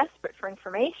are desperate for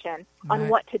information on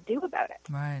what to do about it.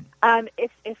 Right.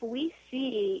 If we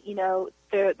see,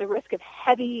 the risk of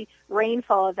heavy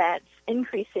rainfall events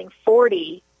increasing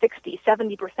 40, 60,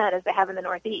 70% as they have in the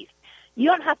Northeast, you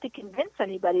don't have to convince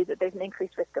anybody that there's an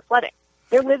increased risk of flooding.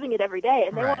 They're living it every day,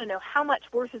 and they want to know how much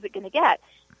worse is it going to get.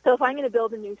 So if I'm going to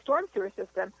build a new storm sewer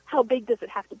system, how big does it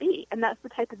have to be? And that's the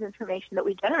type of information that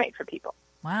we generate for people.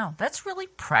 Wow, that's really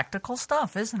practical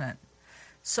stuff, isn't it?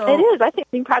 So it is. I think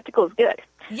being practical is good.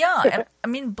 Yeah, and, I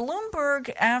mean,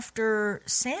 Bloomberg after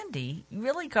Sandy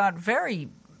really got very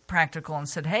practical and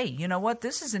said, hey, you know what,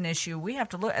 this is an issue. We have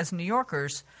to look, as New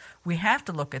Yorkers, we have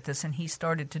to look at this. And he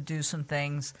started to do some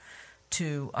things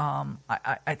to,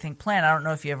 I think, plan. I don't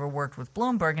know if you ever worked with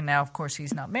Bloomberg, and now, of course,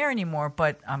 he's not mayor anymore,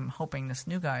 but I'm hoping this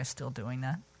new guy is still doing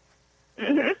that.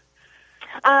 Mm-hmm.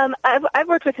 I've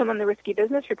worked with him on the Risky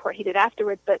Business Report he did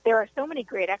afterwards, but there are so many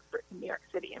great experts in New York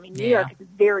City. I mean, New York is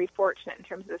very fortunate in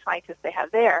terms of the scientists they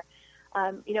have there.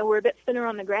 We're a bit thinner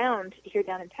on the ground here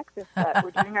down in Texas, but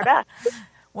we're doing our best.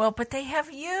 Well, but they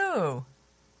have you.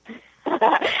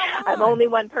 I'm only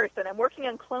one person. I'm working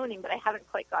on cloning, but I haven't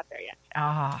quite got there yet.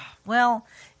 Well,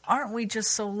 aren't we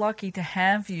just so lucky to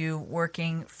have you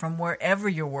working from wherever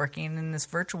you're working in this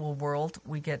virtual world?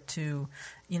 We get to,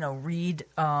 read.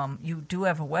 You do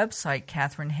have a website,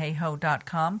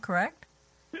 KatherineHayhoe.com, correct?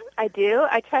 I do.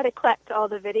 I try to collect all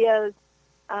the videos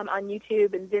on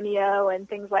YouTube and Vimeo and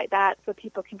things like that so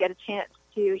people can get a chance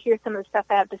to hear some of the stuff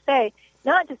I have to say,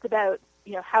 not just about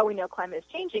how we know climate is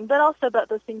changing, but also about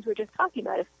those things we're just talking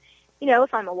about.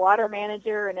 If I'm a water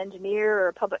manager, an engineer, or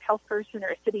a public health person, or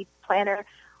a city planner,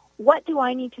 what do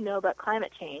I need to know about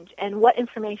climate change, and what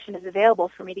information is available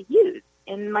for me to use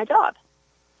in my job?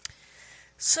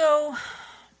 So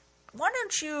why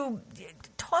don't you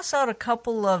toss out a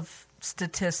couple of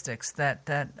statistics that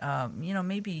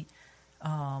maybe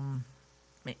I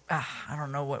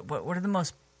don't know, what are the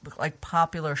most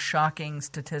popular, shocking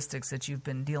statistics that you've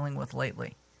been dealing with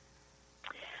lately?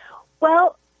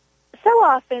 Well, so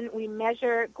often we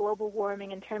measure global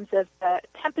warming in terms of the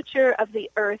temperature of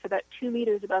the Earth about 2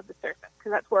 meters above the surface,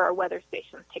 because that's where our weather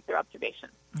stations take their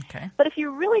observations. Okay. But if you're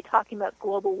really talking about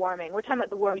global warming, we're talking about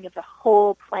the warming of the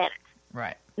whole planet.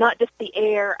 Right. not just the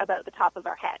air about the top of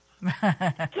our heads.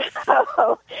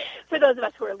 So, for those of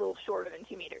us who are a little shorter than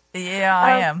 2 meters. Yeah,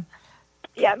 I am.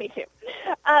 Yeah, me too.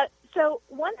 So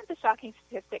one of the shocking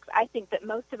statistics I think that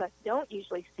most of us don't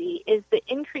usually see is the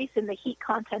increase in the heat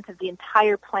content of the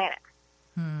entire planet.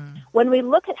 When we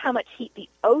look at how much heat the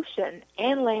ocean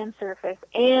and land surface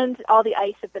and all the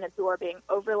ice have been absorbing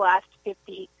over the last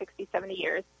 50, 60, 70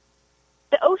 years,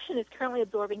 the ocean is currently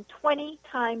absorbing 20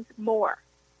 times more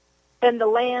than the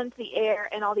land, the air,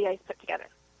 and all the ice put together.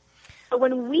 So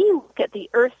when we look at the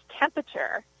Earth's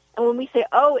temperature, and when we say,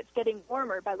 oh, it's getting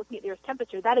warmer by looking at the Earth's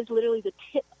temperature, that is literally the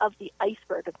tip of the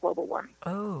iceberg of global warming.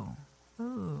 Oh.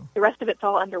 Ooh. The rest of it's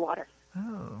all underwater.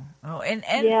 Oh. And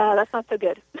yeah, that's not so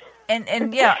good.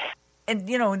 And yeah, and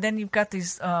then you've got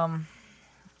these the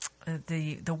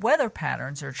weather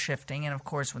patterns are shifting, and of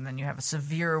course, when then you have a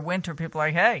severe winter, people are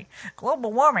like, hey,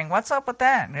 global warming, what's up with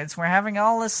that? We're having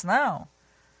all this snow.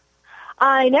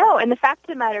 I know, and the fact of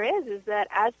the matter is that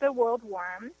as the world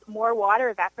warms, more water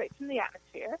evaporates from the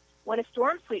atmosphere. When a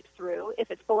storm sweeps through,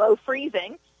 if it's below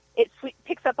freezing, it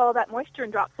picks up all that moisture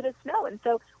and drops it as snow. And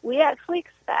so we actually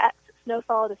expect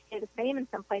snowfall to stay the same in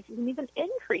some places and even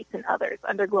increase in others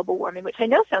under global warming, which I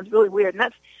know sounds really weird. And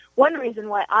that's one reason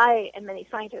why I and many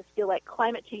scientists feel like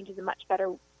climate change is a much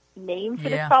better name for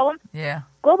this problem. Yeah.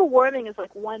 Global warming is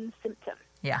like one symptom.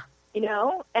 Yeah.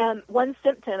 And one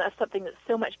symptom of something that's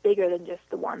so much bigger than just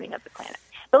the warming of the planet.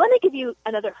 But let me give you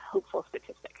another hopeful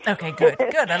statistic. Okay, good.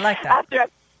 Good. I like that.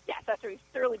 After we've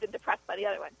thoroughly been depressed by the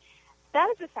other one. That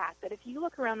is the fact that if you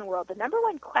look around the world, the number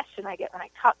one question I get when I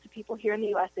talk to people here in the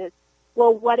U.S. is,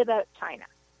 well, what about China?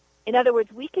 In other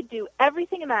words, we could do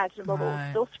everything imaginable, but we're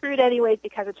still screwed anyways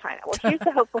because of China. Well, here's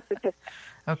the hopeful statistic.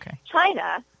 Okay.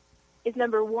 China is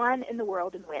number 1 in the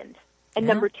world in wind and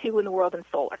number 2 in the world in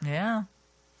solar. Yeah.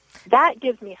 That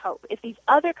gives me hope. If these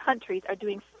other countries are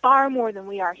doing far more than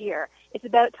we are here, it's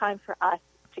about time for us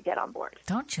to get on board.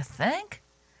 Don't you think?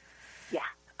 Yeah.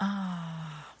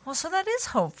 Well, so that is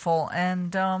hopeful.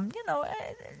 And,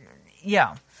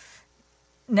 yeah.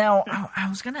 Now, I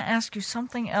was going to ask you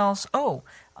something else.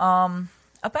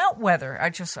 About weather.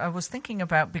 I was thinking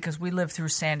about, because we lived through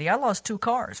Sandy, I lost 2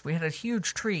 cars. We had a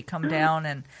huge tree come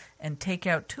down and take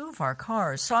out 2 of our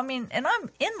cars. So, I mean, and I'm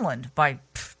inland by,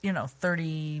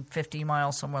 30, 50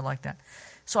 miles, somewhere like that.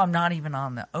 So I'm not even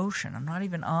on the ocean. I'm not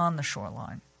even on the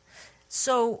shoreline.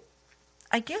 So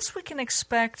I guess we can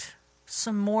expect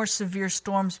some more severe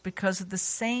storms because of the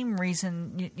same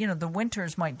reason, the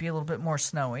winters might be a little bit more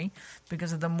snowy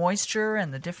because of the moisture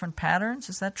and the different patterns.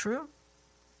 Is that true?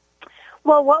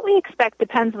 Well, what we expect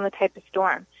depends on the type of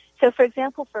storm. So, for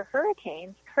example, for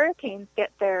hurricanes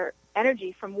get their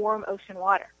energy from warm ocean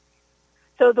water.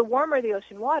 So the warmer the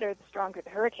ocean water, the stronger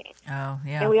the hurricane. Oh,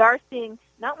 yeah. And we are seeing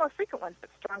not more frequent ones, but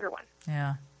stronger ones.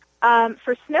 Yeah.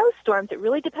 For snowstorms, it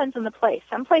really depends on the place.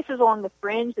 Some places along the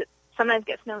fringe that sometimes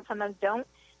get snow and sometimes don't,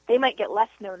 they might get less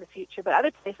snow in the future. But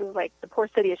other places, like the poor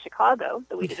city of Chicago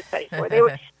that we did a study for,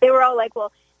 they were all like,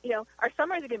 well, our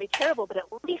summers are going to be terrible, but at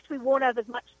least we won't have as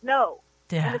much snow.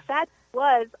 Yeah. And the sad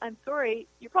was, I'm sorry,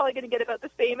 you're probably going to get about the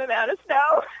same amount of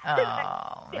snow.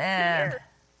 Oh, man. Year.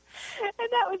 And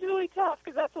that was really tough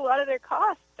because that's a lot of their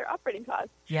costs, their operating costs.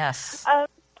 Yes. And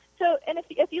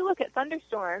if you look at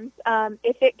thunderstorms,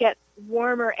 if it gets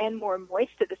warmer and more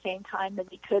moist at the same time, then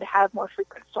you could have more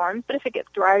frequent storms. But if it gets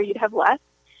drier, you'd have less.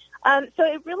 So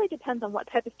it really depends on what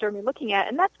type of storm you're looking at,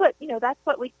 and that's what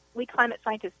we climate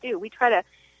scientists do. We try to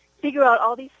figure out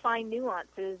all these fine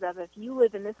nuances of, if you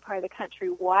live in this part of the country,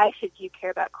 why should you care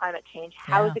about climate change?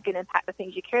 How is it going to impact the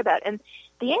things you care about? And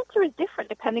the answer is different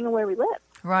depending on where we live.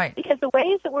 Right. Because the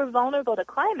ways that we're vulnerable to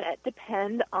climate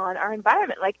depend on our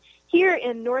environment. Like here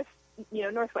in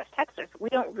Northwest Texas, we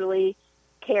don't really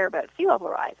care about sea level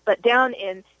rise. But down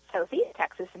in Southeast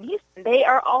Texas and Houston, they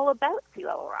are all about sea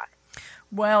level rise.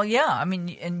 Well, yeah. I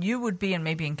mean, and you would be, and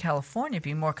maybe in California,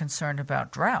 be more concerned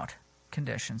about drought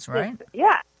conditions, right?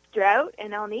 Yeah. Drought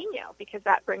and El Nino, because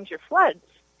that brings your floods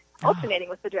alternating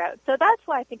with the drought. So that's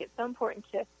why I think it's so important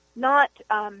to not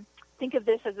think of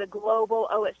this as a global,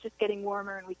 it's just getting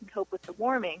warmer and we can cope with the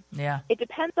warming. Yeah. It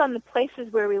depends on the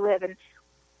places where we live. And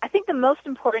I think the most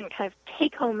important kind of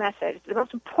take-home message, the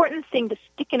most important thing to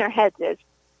stick in our heads is,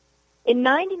 in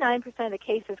 99% of the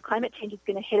cases, climate change is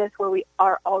going to hit us where we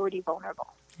are already vulnerable.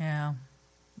 Yeah.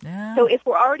 Yeah. So if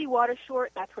we're already water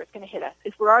short, that's where it's going to hit us.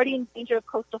 If we're already in danger of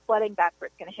coastal flooding, that's where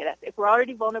it's going to hit us. If we're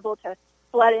already vulnerable to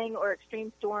flooding or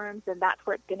extreme storms, then that's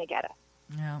where it's going to get us.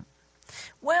 Yeah.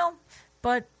 Well,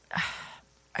 but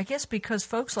I guess because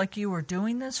folks like you are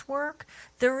doing this work,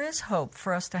 there is hope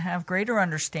for us to have greater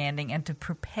understanding and to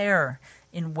prepare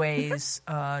in ways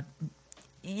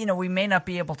we may not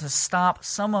be able to stop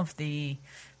some of the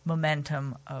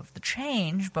momentum of the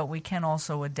change, but we can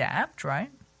also adapt, right?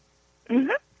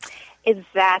 Mm-hmm.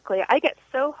 Exactly. I get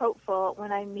so hopeful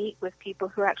when I meet with people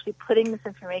who are actually putting this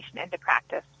information into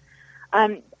practice.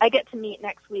 I get to meet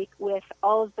next week with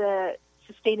all of the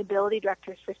sustainability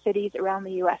directors for cities around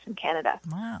the U.S. and Canada.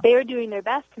 Wow. They are doing their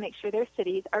best to make sure their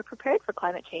cities are prepared for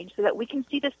climate change so that we can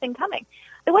see this thing coming.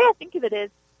 The way I think of it is,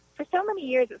 for so many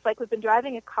years, it's like we've been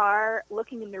driving a car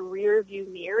looking in the rear view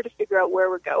mirror to figure out where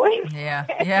we're going.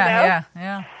 Yeah.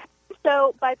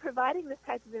 So by providing this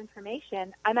type of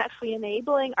information, I'm actually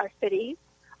enabling our cities,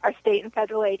 our state and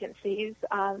federal agencies,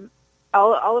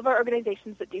 all of our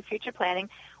organizations that do future planning,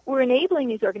 we're enabling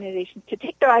these organizations to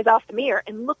take their eyes off the mirror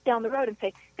and look down the road and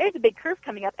say, there's a big curve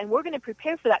coming up, and we're going to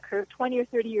prepare for that curve 20 or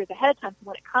 30 years ahead of time. So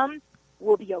when it comes,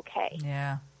 we'll be okay.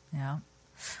 Yeah.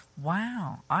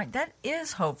 Wow. That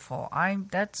is hopeful.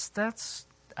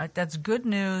 That's good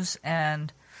news,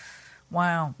 and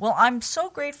wow. Well, I'm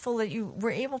so grateful that you were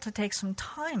able to take some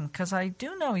time, because I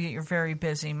do know that you're very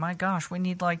busy. My gosh, we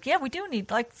do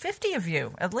need like 50 of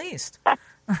you at least.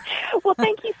 Well,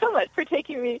 thank you so much for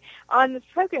taking me on this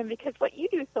program, because what you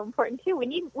do is so important too. We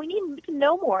need to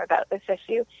know more about this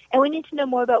issue, and we need to know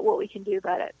more about what we can do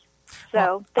about it.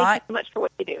 So thank you so much for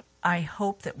what you do. I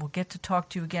hope that we'll get to talk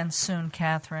to you again soon,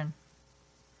 Katherine.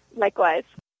 Likewise.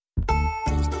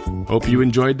 Hope you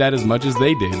enjoyed that as much as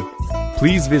they did.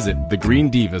 Please visit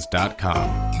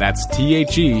thegreendivas.com. That's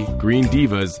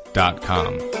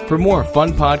greendivas.com for more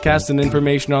fun podcasts and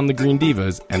information on the Green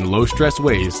Divas and low-stress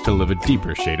ways to live a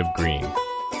deeper shade of green.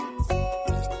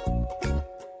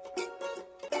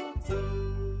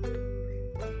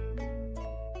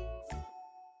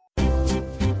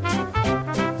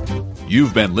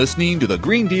 You've been listening to the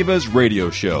Green Divas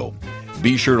Radio Show.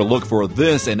 Be sure to look for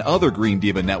this and other Green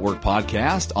Diva Network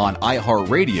podcasts on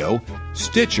iHeartRadio,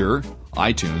 Stitcher,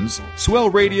 iTunes, Swell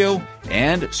Radio,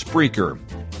 and Spreaker.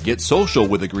 Get social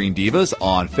with the Green Divas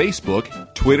on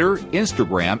Facebook, Twitter,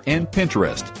 Instagram, and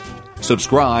Pinterest.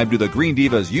 Subscribe to the Green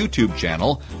Divas YouTube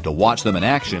channel to watch them in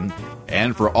action.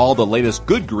 And for all the latest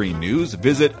good green news,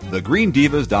 visit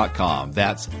thegreendivas.com.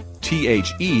 That's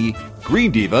THE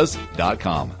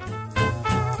greendivas.com.